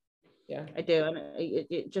problem. Yeah, I do, and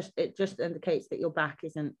it just indicates that your back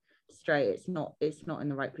isn't straight. It's not in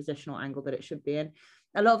the right positional angle that it should be in.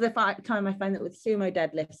 A lot of the time, I find that with sumo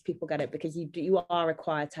deadlifts, people get it because you are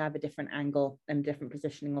required to have a different angle and different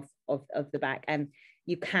positioning of the back, and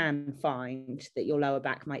you can find that your lower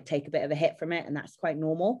back might take a bit of a hit from it, and that's quite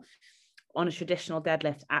normal. On a traditional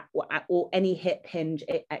deadlift or any hip hinge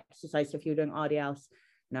exercise, so if you're doing RDLs,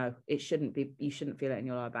 no, it shouldn't be. You shouldn't feel it in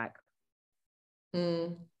your lower back.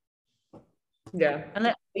 Yeah, and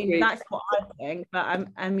that's what I think. But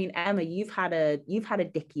I mean, Emma, you've had a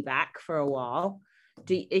dicky back for a while.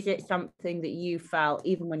 Is it something that you felt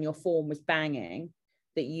even when your form was banging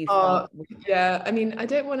that you felt? Yeah, I mean, I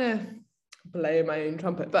don't want to blow my own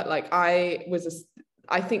trumpet, but like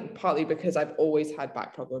I think partly because I've always had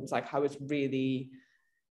back problems. Like, I was really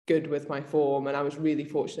good with my form, and I was really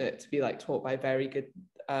fortunate to be like taught by very good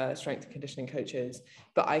strength and conditioning coaches.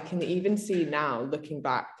 But I can even see now, looking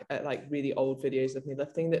back at like really old videos of me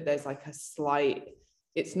lifting, that there's like a slight,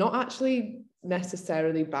 it's not actually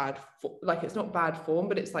necessarily bad, like it's not bad form,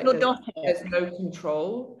 but it's like there's no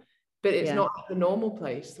control. But it's not the normal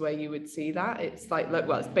place where you would see that. It's like,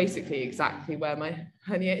 well, it's basically exactly where my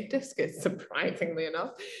herniated disc is, surprisingly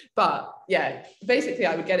enough. But yeah, basically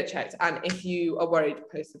I would get it checked. And if you are worried,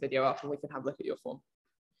 post the video up and we can have a look at your form.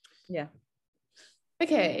 Yeah.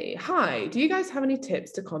 Okay, hi. Do you guys have any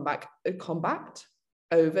tips to combat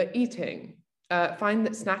overeating? Find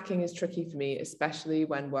that snacking is tricky for me, especially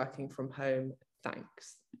when working from home.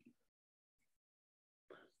 Thanks.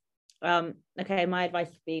 Okay, my advice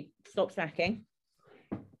would be stop snacking,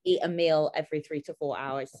 eat a meal every 3 to 4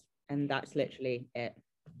 hours, and that's literally it.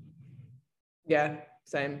 Yeah,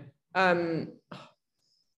 same.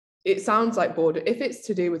 It sounds like boredom. If it's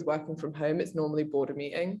to do with working from home, it's normally boredom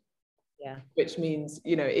eating. Yeah. Which means,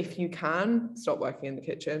 you know, if you can, stop working in the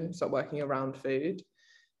kitchen, stop working around food,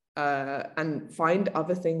 and find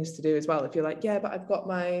other things to do as well. If you're like, yeah, but I've got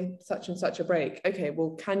my such and such a break. Okay,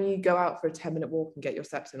 well, can you go out for a 10-minute walk and get your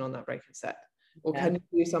steps in on that break instead? Or can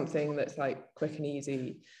you do something that's like quick and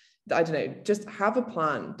easy? I don't know, just have a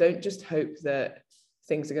plan. Don't just hope that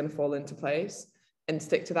things are going to fall into place, and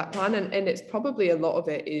stick to that plan. And it's probably a lot of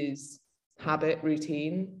it is habit,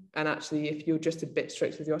 routine. And actually, if you're just a bit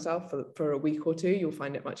strict with yourself for a week or two, you'll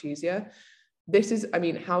find it much easier. This is, I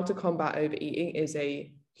mean, how to combat overeating is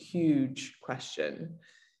a huge question.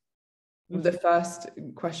 The first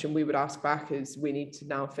question we would ask back is, we need to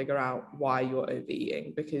now figure out why you're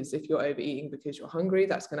overeating, because if you're overeating because you're hungry,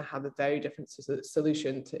 that's going to have a very different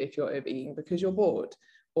solution to if you're overeating because you're bored,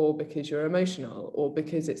 or because you're emotional, or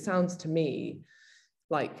because it sounds to me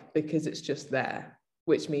like because it's just there,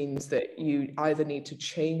 which means that you either need to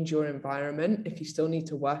change your environment if you still need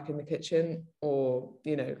to work in the kitchen, or,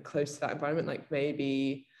 you know, close to that environment, like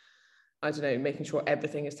maybe, I don't know, making sure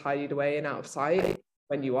everything is tidied away and out of sight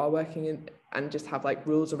when you are working in, and just have like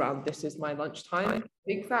rules around, this is my lunchtime. I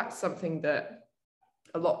think that's something that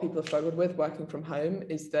a lot of people have struggled with working from home,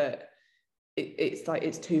 is that it's like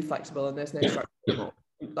it's too flexible and there's no structure anymore.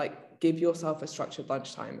 Like, give yourself a structured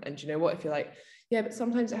lunchtime. And you know what, if you're like, yeah, but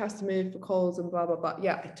sometimes it has to move for calls and blah, blah, blah.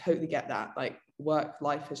 Yeah, I totally get that. Like work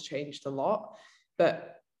life has changed a lot,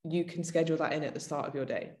 but you can schedule that in at the start of your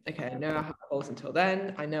day. Okay, I know I have calls until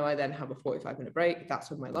then. I know I then have a 45-minute break.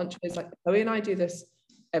 That's when my lunch is. Like Chloe and I do this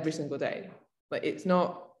every single day. Like it's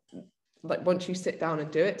not like once you sit down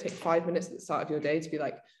and do it, take 5 minutes at the start of your day to be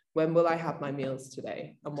like, when will I have my meals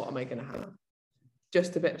today? And what am I going to have?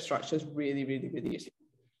 Just a bit of structure is really, really, really useful.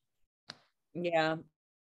 Yeah.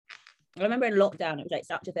 I remember in lockdown, it was like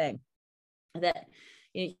such a thing that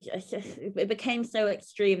it became so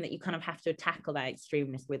extreme that you kind of have to tackle that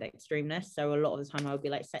extremeness with extremeness. So a lot of the time I would be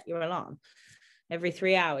like, set your alarm every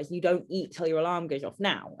 3 hours. You don't eat till your alarm goes off.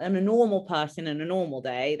 Now, I'm a normal person in a normal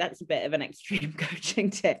day. That's a bit of an extreme coaching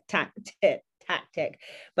tactic.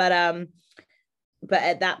 But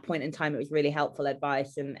at that point in time, it was really helpful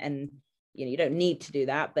advice. And you know, you don't need to do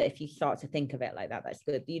that, but if you start to think of it like that, that's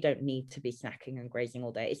good. You don't need to be snacking and grazing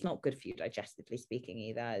all day. It's not good for you digestively speaking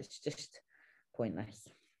either. It's just pointless.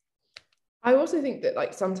 I also think that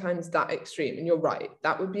like sometimes that extreme, and you're right,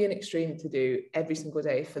 that would be an extreme to do every single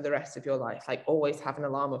day for the rest of your life, like always have an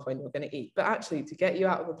alarm of when you're going to eat. But actually to get you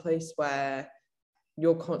out of a place where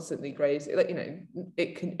you're constantly grazing, like, you know,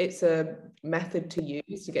 it's a method to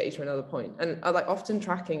use to get you to another point. And I like often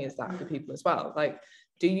tracking is that for people as well. Like,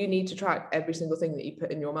 do you need to track every single thing that you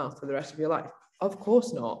put in your mouth for the rest of your life? Of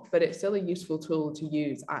course not, but it's still a useful tool to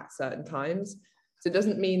use at certain times. So it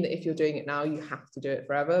doesn't mean that if you're doing it now, you have to do it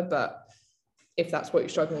forever. But if that's what you're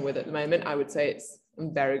struggling with at the moment, I would say it's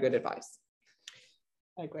very good advice.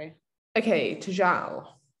 I agree. Okay, Tajal.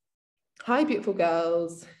 Hi, beautiful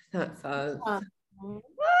girls. That's us.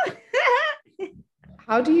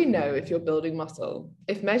 How do you know if you're building muscle?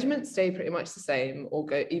 If measurements stay pretty much the same or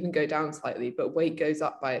even go down slightly, but weight goes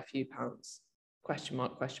up by a few pounds? Question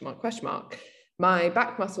mark, question mark, question mark. My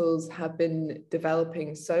back muscles have been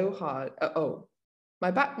developing so hard.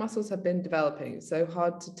 My back muscles have been developing so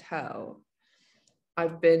hard to tell.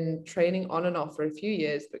 I've been training on and off for a few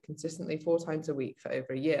years, but consistently 4 times a week for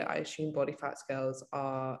over a year. I assume body fat scales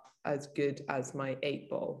are as good as my 8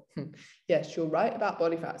 ball. Yes, you're right about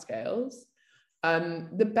body fat scales.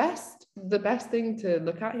 The best thing to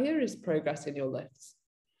look at here is progress in your lifts.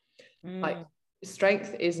 Like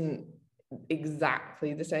strength isn't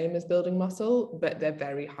exactly the same as building muscle, but they're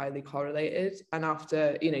very highly correlated. And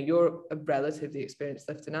after, you know, you're a relatively experienced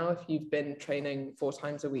lifter now, if you've been training 4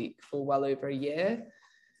 times a week for well over a year,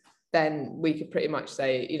 then we could pretty much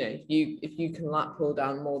say, you know, if you can lat pull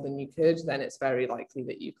down more than you could, then it's very likely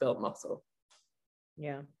that you've built muscle.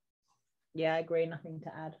 Yeah, I agree. Nothing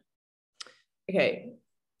to add. Okay,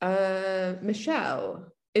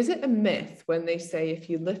 Michelle, is it a myth when they say if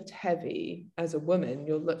you lift heavy as a woman,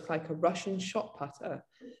 you'll look like a Russian shot putter?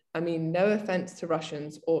 I mean, no offense to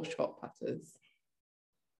Russians or shot putters.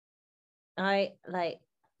 I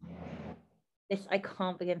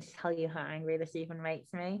can't begin to tell you how angry this even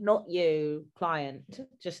makes me. Not you, client,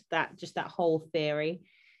 just that whole theory.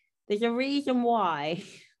 There's a reason why,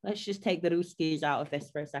 let's just take the Ruskies out of this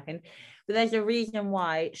for a second, but there's a reason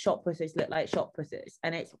why shot putters look like shot putters.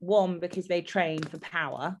 And it's one, because they train for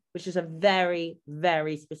power, which is a very,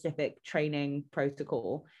 very specific training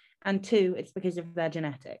protocol. And 2, it's because of their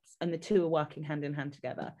genetics, and the 2 are working hand in hand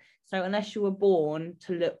together. So unless you were born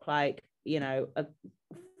to look like, you know, a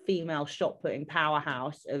female shot putting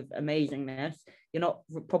powerhouse of amazingness, you're not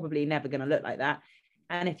probably never going to look like that.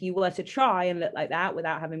 And if you were to try and look like that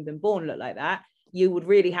without having been born look like that, you would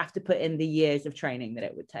really have to put in the years of training that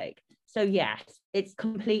it would take. So yes, it's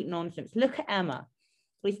complete nonsense. Look at Emma,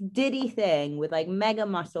 this diddy thing with like mega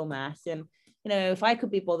muscle mass. And, you know, if I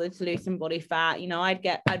could be bothered to lose some body fat, you know, I'd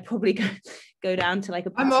probably go down to like a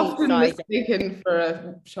petite I'm often size. mistaken for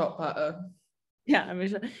a shot putter.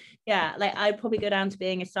 Yeah, like I'd probably go down to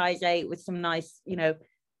being a size 8 with some nice, you know,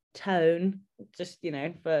 tone, just, you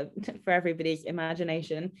know, for everybody's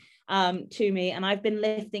imagination, to me. And I've been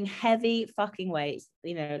lifting heavy fucking weights,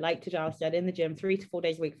 you know, like Tajal said, in the gym 3 to 4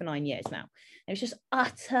 days a week for 9 years now. It was just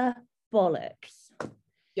utter bollocks.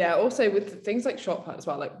 Yeah, also with things like shot put as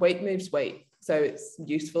well, like weight moves weight, so it's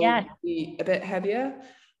useful to be a bit heavier.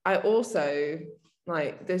 I also,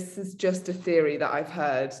 like, this is just a theory that I've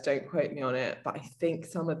heard, don't quote me on it, but I think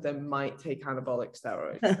some of them might take anabolic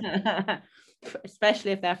steroids.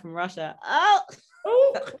 Especially if they're from Russia.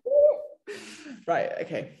 Right,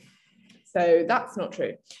 okay. So that's not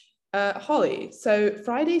true. Holly, so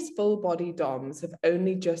Friday's full body DOMs have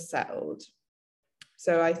only just settled.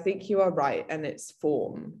 So I think you are right, and it's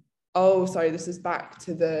form. Oh, sorry, this is back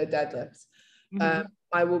to the deadlifts. Mm-hmm.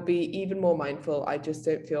 I will be even more mindful. I just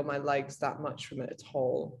don't feel my legs that much from it at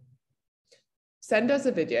all. Send us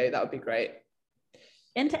a video, that would be great.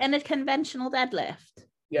 in a conventional deadlift?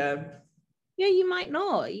 Yeah. Yeah, you might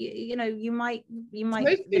not. You know, you might.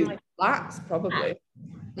 Mostly lats, probably.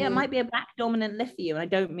 Yeah, it might be a back dominant lift for you. And I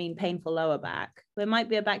don't mean painful lower back, but it might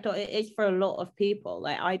be a back it is for a lot of people.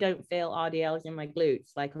 Like, I don't feel RDLs in my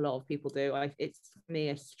glutes like a lot of people do. It's for me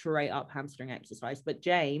a straight up hamstring exercise. But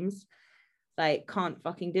James, like, can't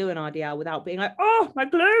fucking do an RDL without being like, oh, my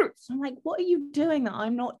glutes. I'm like, what are you doing that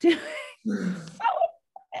I'm not doing?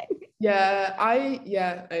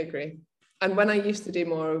 I agree. And when I used to do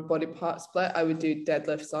more of a body part split, I would do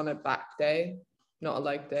deadlifts on a back day, not a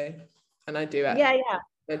leg day. And I do it. Yeah.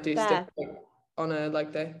 I do stick on a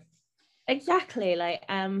leg day. Exactly. Like,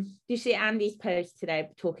 do you see Andy's post today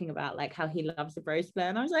talking about like how he loves a bro split?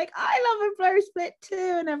 And I was like, I love a bro split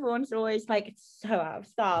too. And everyone's always like, it's so out of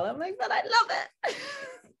style. I'm like, but I love it.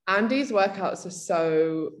 Andy's workouts are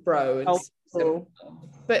so bro and cool.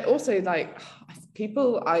 But also, like,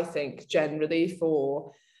 people, I think generally,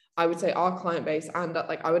 for I would say our client base, and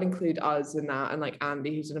like I would include us in that, and like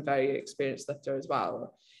Andy, who's a very experienced lifter as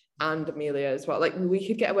well, and Amelia as well. Like, we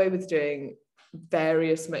could get away with doing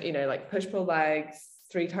various, you know, like push pull legs,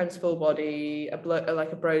 3 times full body,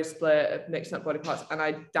 like a bro split, mixing up body parts, and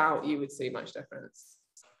I doubt you would see much difference.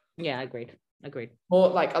 Yeah, agreed. Or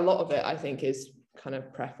like a lot of it, I think, is kind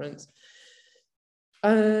of preference.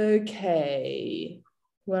 Okay,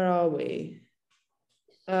 where are we?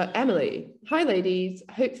 Emily, hi ladies.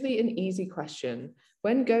 Hopefully an easy question.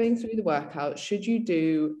 When going through the workout, should you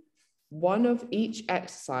do one of each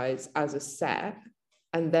exercise as a set,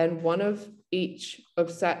 and then one of each of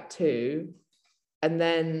set 2, and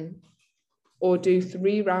then, or do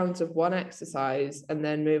 3 rounds of one exercise and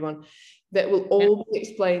then move on? That will all be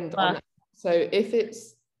explained on. So if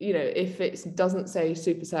it's, you know, if it doesn't say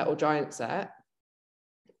superset or giant set,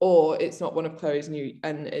 or it's not one of Chloe's new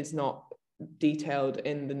and it's not detailed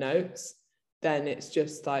in the notes, then it's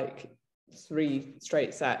just like 3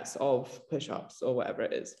 straight sets of push-ups or whatever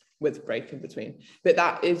it is, with break in between. But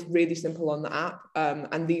that is really simple on the app.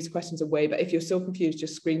 And these questions are way, but if you're still confused,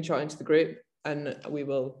 just screenshot into the group and we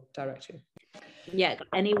will direct you. Yeah,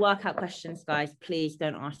 any workout questions, guys, please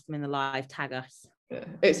don't ask them in the live, tag us. Yeah,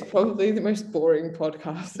 it's probably the most boring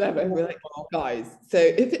podcast ever. We're like, oh, guys, so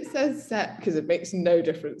if it says set, because it makes no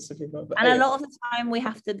difference to people. But and a lot of the time we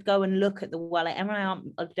have to go and look at like Emma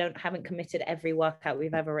and I haven't committed every workout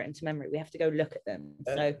we've ever written to memory. We have to go look at them.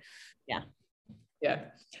 So yeah.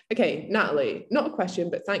 Okay, Natalie, not a question,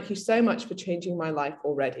 but thank you so much for changing my life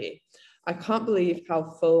already. I can't believe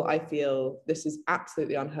how full I feel. This is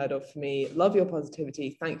absolutely unheard of for me. Love your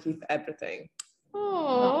positivity. Thank you for everything.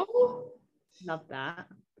 Oh, love that.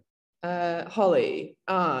 Holly,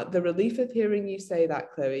 the relief of hearing you say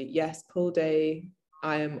that, Chloe. Yes, pull day.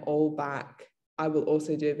 I am all back. I will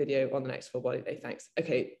also do a video on the next full body day. Thanks.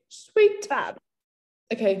 Okay, sweet. Fab.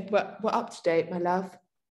 Okay, we're up to date, my love.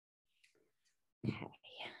 Okay,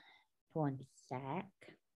 1 sec.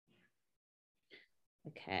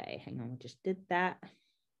 Okay, hang on, we just did that.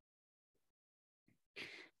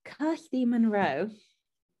 Kirsty Monroe.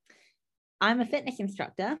 I'm a fitness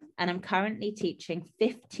instructor and I'm currently teaching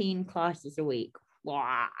 15 classes a week,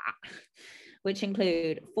 which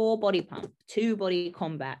include 4 body pump, 2 body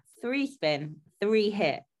combat, 3 spin, 3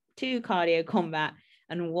 hit, 2 cardio combat,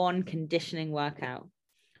 and 1 conditioning workout.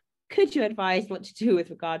 Could you advise what to do with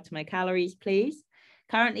regard to my calories, please?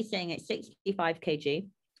 Currently sitting at 65 kg.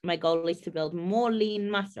 My goal is to build more lean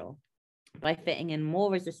muscle by fitting in more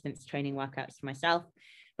resistance training workouts for myself,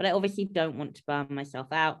 but I obviously don't want to burn myself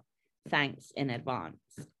out. Thanks in advance.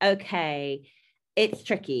 Okay, it's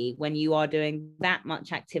tricky when you are doing that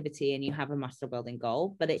much activity and you have a muscle building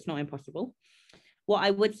goal, but it's not impossible. What I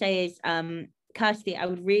would say is, Kirsty, I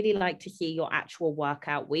would really like to see your actual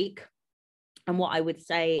workout week. And what I would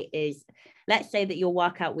say is, let's say that your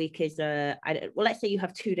workout week is, let's say you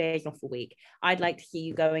have 2 days off a week. I'd like to see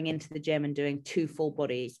you going into the gym and doing 2 full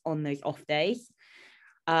bodies on those off days.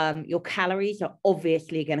 Your calories are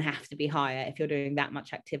obviously going to have to be higher if you're doing that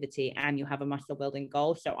much activity and you have a muscle building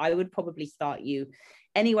goal. So I would probably start you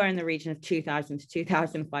anywhere in the region of 2,000 to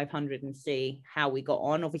 2,500 and see how we got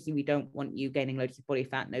on. Obviously, we don't want you gaining loads of body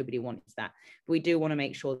fat. Nobody wants that. But we do want to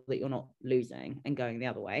make sure that you're not losing and going the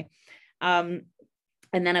other way.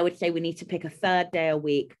 And then I would say we need to pick a 3rd day a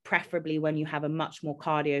week, preferably when you have a much more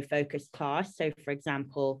cardio focused class. So for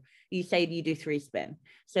example, you say you do 3 spin.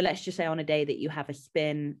 So let's just say on a day that you have a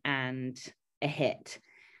spin and a hit,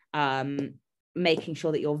 making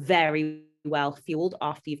sure that you're very well fueled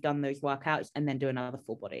after you've done those workouts, and then do another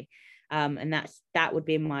full body. And that would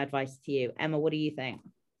be my advice to you. Emma, what do you think?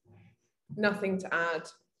 Nothing to add.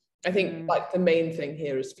 I think like the main thing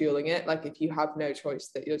here is fueling it. Like if you have no choice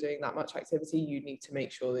that you're doing that much activity, you need to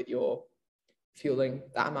make sure that you're fueling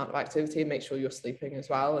that amount of activity and make sure you're sleeping as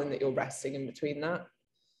well and that you're resting in between that.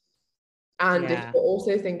 And if you're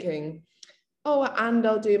also thinking, oh, and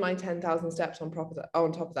I'll do my 10,000 steps on top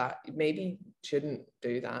of that, maybe shouldn't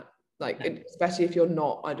do that. Like, especially if you're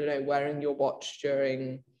not, I don't know, wearing your watch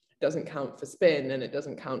during, doesn't count for spin and it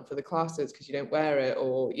doesn't count for the classes because you don't wear it,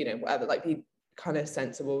 or, you know, whatever, like be kind of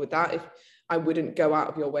sensible with that. If I wouldn't go out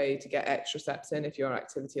of your way to get extra steps in if your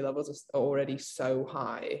activity levels are already so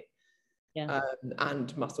high.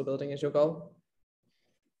 And muscle building is your goal.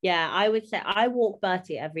 Yeah, I would say I walk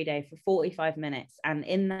Bertie every day for 45 minutes. And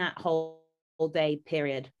in that whole day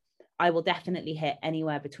period, I will definitely hit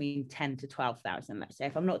anywhere between 10 to 12,000, let's say,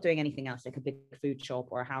 if I'm not doing anything else, like a big food shop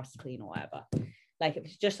or a house clean or whatever. Like if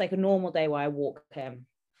it's just like a normal day where I walk him,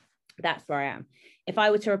 that's where I am. If I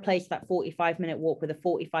were to replace that 45-minute walk with a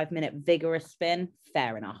 45-minute vigorous spin,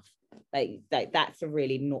 fair enough. Like that's a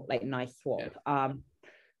really not like nice swap.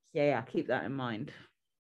 Yeah, keep that in mind.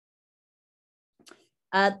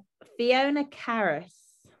 Fiona Carris.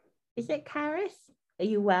 Is it Carris? Are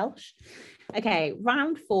you Welsh? Okay,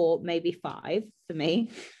 round 4, maybe 5 for me.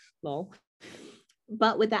 Lol.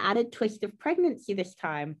 But with the added twist of pregnancy this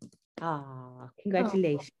time.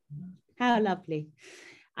 Congratulations. How lovely.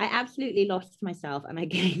 I absolutely lost myself and I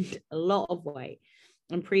gained a lot of weight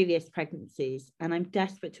in previous pregnancies, and I'm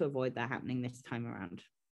desperate to avoid that happening this time around.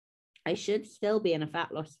 I should still be in a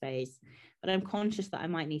fat loss phase, but I'm conscious that I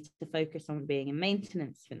might need to focus on being in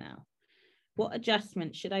maintenance for now. What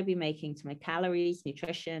adjustments should I be making to my calories,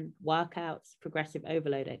 nutrition, workouts, progressive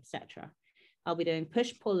overload, etc.? I'll be doing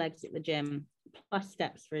push-pull legs at the gym, plus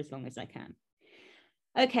steps for as long as I can.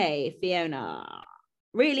 Okay, Fiona,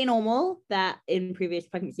 really normal that in previous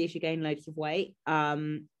pregnancies you gain loads of weight,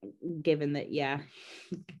 given that,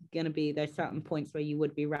 there's certain points where you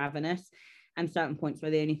would be ravenous and certain points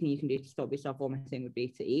where the only thing you can do to stop yourself vomiting would be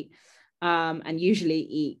to eat, and usually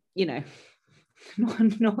eat,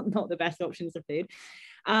 not the best options of food.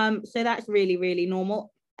 So that's really, really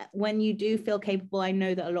normal. When you do feel capable, I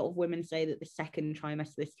know that a lot of women say that the second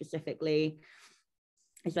trimester specifically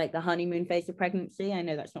is like the honeymoon phase of pregnancy. I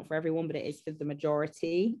know that's not for everyone, but it is for the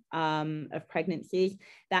majority of pregnancies.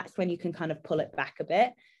 That's when you can kind of pull it back a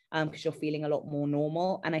bit because you're feeling a lot more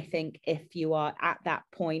normal. And I think if you are at that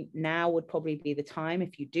point, now would probably be the time,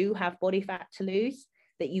 if you do have body fat to lose,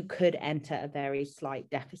 that you could enter a very slight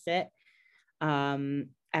deficit.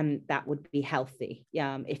 And that would be healthy.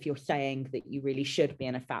 If you're saying that you really should be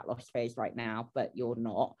in a fat loss phase right now, but you're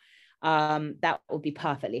not, that would be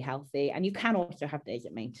perfectly healthy. And you can also have days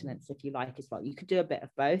at maintenance if you like as well. You could do a bit of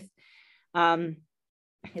both.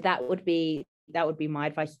 That would be my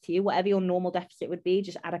advice to you. Whatever your normal deficit would be,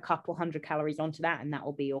 just add a couple 100 calories onto that, and that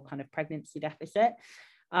will be your kind of pregnancy deficit.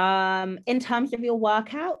 In terms of your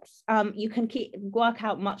workouts, you can work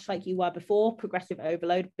out much like you were before. Progressive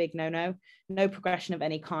overload, big no progression of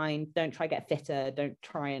any kind. Don't try get fitter. Don't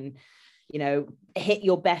try and hit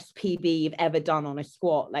your best PB you've ever done on a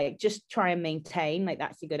squat. Like just try and maintain. Like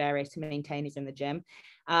that's a good area to maintain, is in the gym.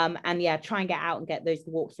 And try and get out and get those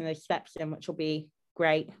walks and those steps in, which will be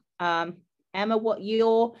great. Emma,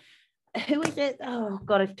 who is it? Oh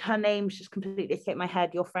God, her name's just completely escaped my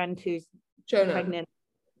head. Your friend who's Shona. Pregnant.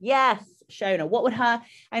 Yes, Shona. What would her,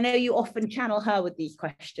 I know you often channel her with these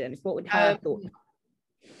questions. What would her thought?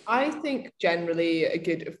 I think generally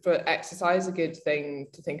for exercise, a good thing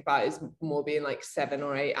to think about is more being like 7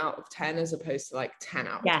 or 8 out of 10 as opposed to like 10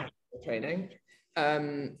 out of 10 for training.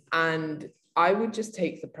 And I would just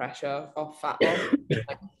take the pressure off fat loss.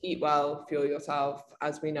 Like, eat well, fuel yourself.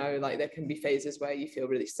 As we know, like there can be phases where you feel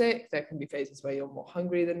really sick. There can be phases where you're more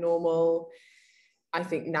hungry than normal. I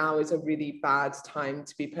think now is a really bad time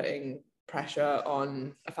to be putting pressure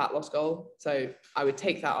on a fat loss goal. So I would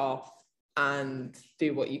take that off and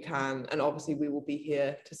do what you can. And obviously we will be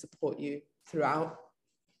here to support you throughout.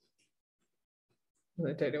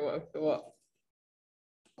 I don't know what.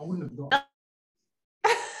 I wouldn't have got.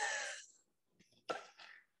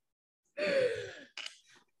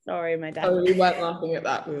 Sorry, my dad. Oh, we weren't laughing at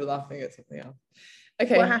that. We were laughing at something else.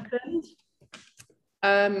 Okay. What happened?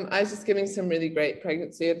 I was just giving some really great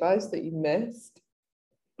pregnancy advice that you missed.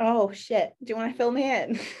 Oh shit. Do you want to fill me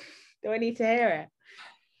in? Do I need to hear it?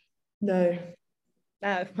 No.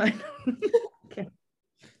 No, fine. Okay.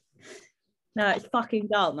 No, it's fucking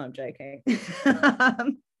dull. No, I'm joking.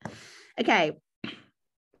 Okay.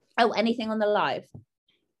 Oh, anything on the live?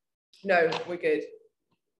 No, we're good.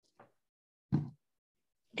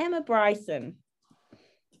 Emma Bryson.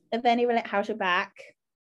 Of any how's your back?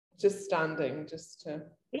 just standing, just to.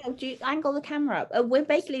 Do you angle the camera up? We're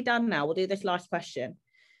basically done now. We'll do this last question.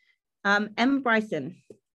 Emma Bryson.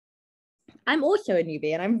 I'm also a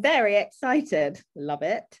newbie and I'm very excited. Love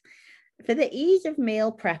it. For the ease of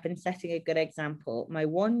meal prep and setting a good example, my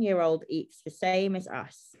 1-year-old eats the same as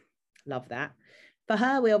us. Love that. For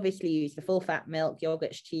her, we obviously use the full-fat milk,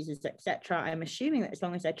 yogurts, cheeses, etc. I'm assuming that as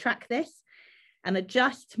long as I track this and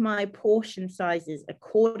adjust my portion sizes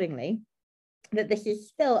accordingly, that this is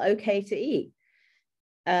still okay to eat.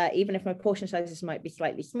 Even if my portion sizes might be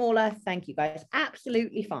slightly smaller. Thank you, guys.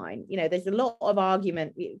 Absolutely fine. There's a lot of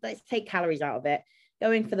argument. Let's take calories out of it.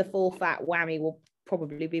 Going for the full-fat whammy will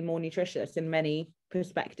probably be more nutritious in many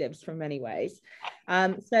perspectives from many ways.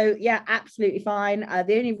 So yeah, absolutely fine.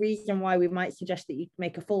 The only reason why we might suggest that you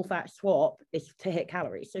make a full fat swap is to hit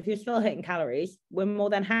calories. So if you're still hitting calories, we're more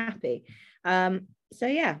than happy. So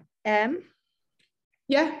yeah.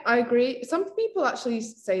 Yeah, I agree. Some people actually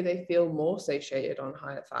say they feel more satiated on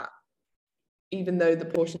higher fat, even though the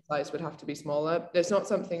portion size would have to be smaller. It's not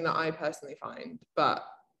something that I personally find, but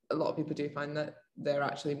a lot of people do find that they're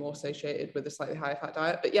actually more satiated with a slightly higher fat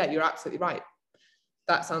diet. But yeah, you're absolutely right.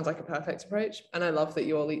 That sounds like a perfect approach. And I love that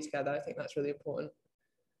you all eat together. I think that's really important.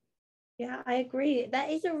 Yeah, I agree. There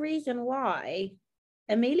is a reason why.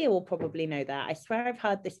 Amelia will probably know that. I swear I've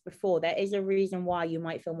heard this before. There is a reason why you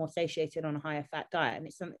might feel more satiated on a higher fat diet. And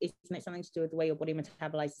isn't it something to do with the way your body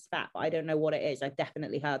metabolizes fat? But I don't know what it is. I've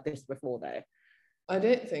definitely heard this before though. I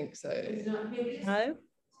don't think so. No?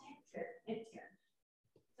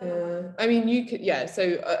 I mean, you could, yeah.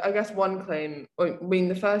 So I guess one claim,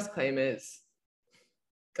 the first claim is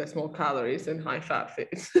there's more calories in high fat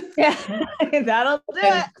foods. Yeah, that'll do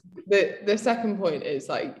it. The second point is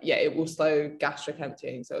like, yeah, it will slow gastric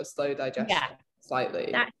emptying, so it'll slow digestion slightly.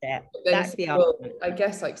 That's it. That's the argument. I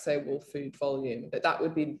guess like so will food volume, but that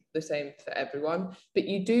would be the same for everyone. But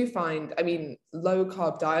you do find, I mean, low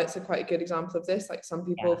carb diets are quite a good example of this. Like some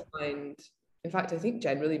people find, in fact, I think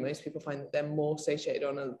generally most people find that they're more satiated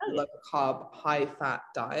on a low carb, high fat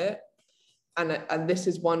diet. And this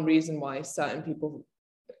is one reason why certain people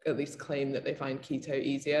at least claim that they find keto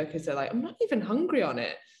easier, because they're like, I'm not even hungry on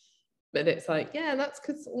it. But it's like, yeah, that's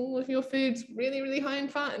because all of your food's really, really high in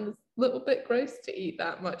fat and it's a little bit gross to eat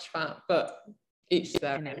that much fat, but each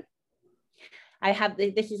their own.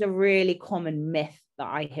 This is a really common myth that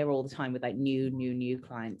I hear all the time with like new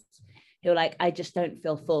clients who are like, I just don't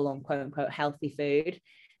feel full on quote unquote healthy food.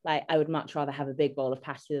 Like I would much rather have a big bowl of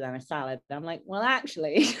pasta than a salad. And I'm like, well,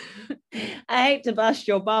 actually, I hate to burst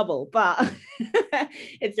your bubble, but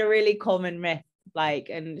it's a really common myth, like,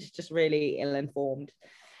 and it's just really ill-informed.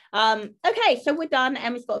 Okay, so we're done.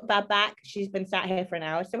 Emma's got a bad back. She's been sat here for an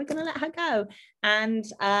hour, so we're gonna let her go. And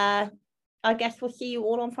I guess we'll see you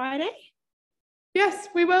all on Friday. Yes,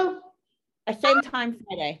 we will. Same time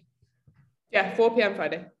Friday. Yeah, 4 p.m.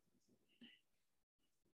 Friday.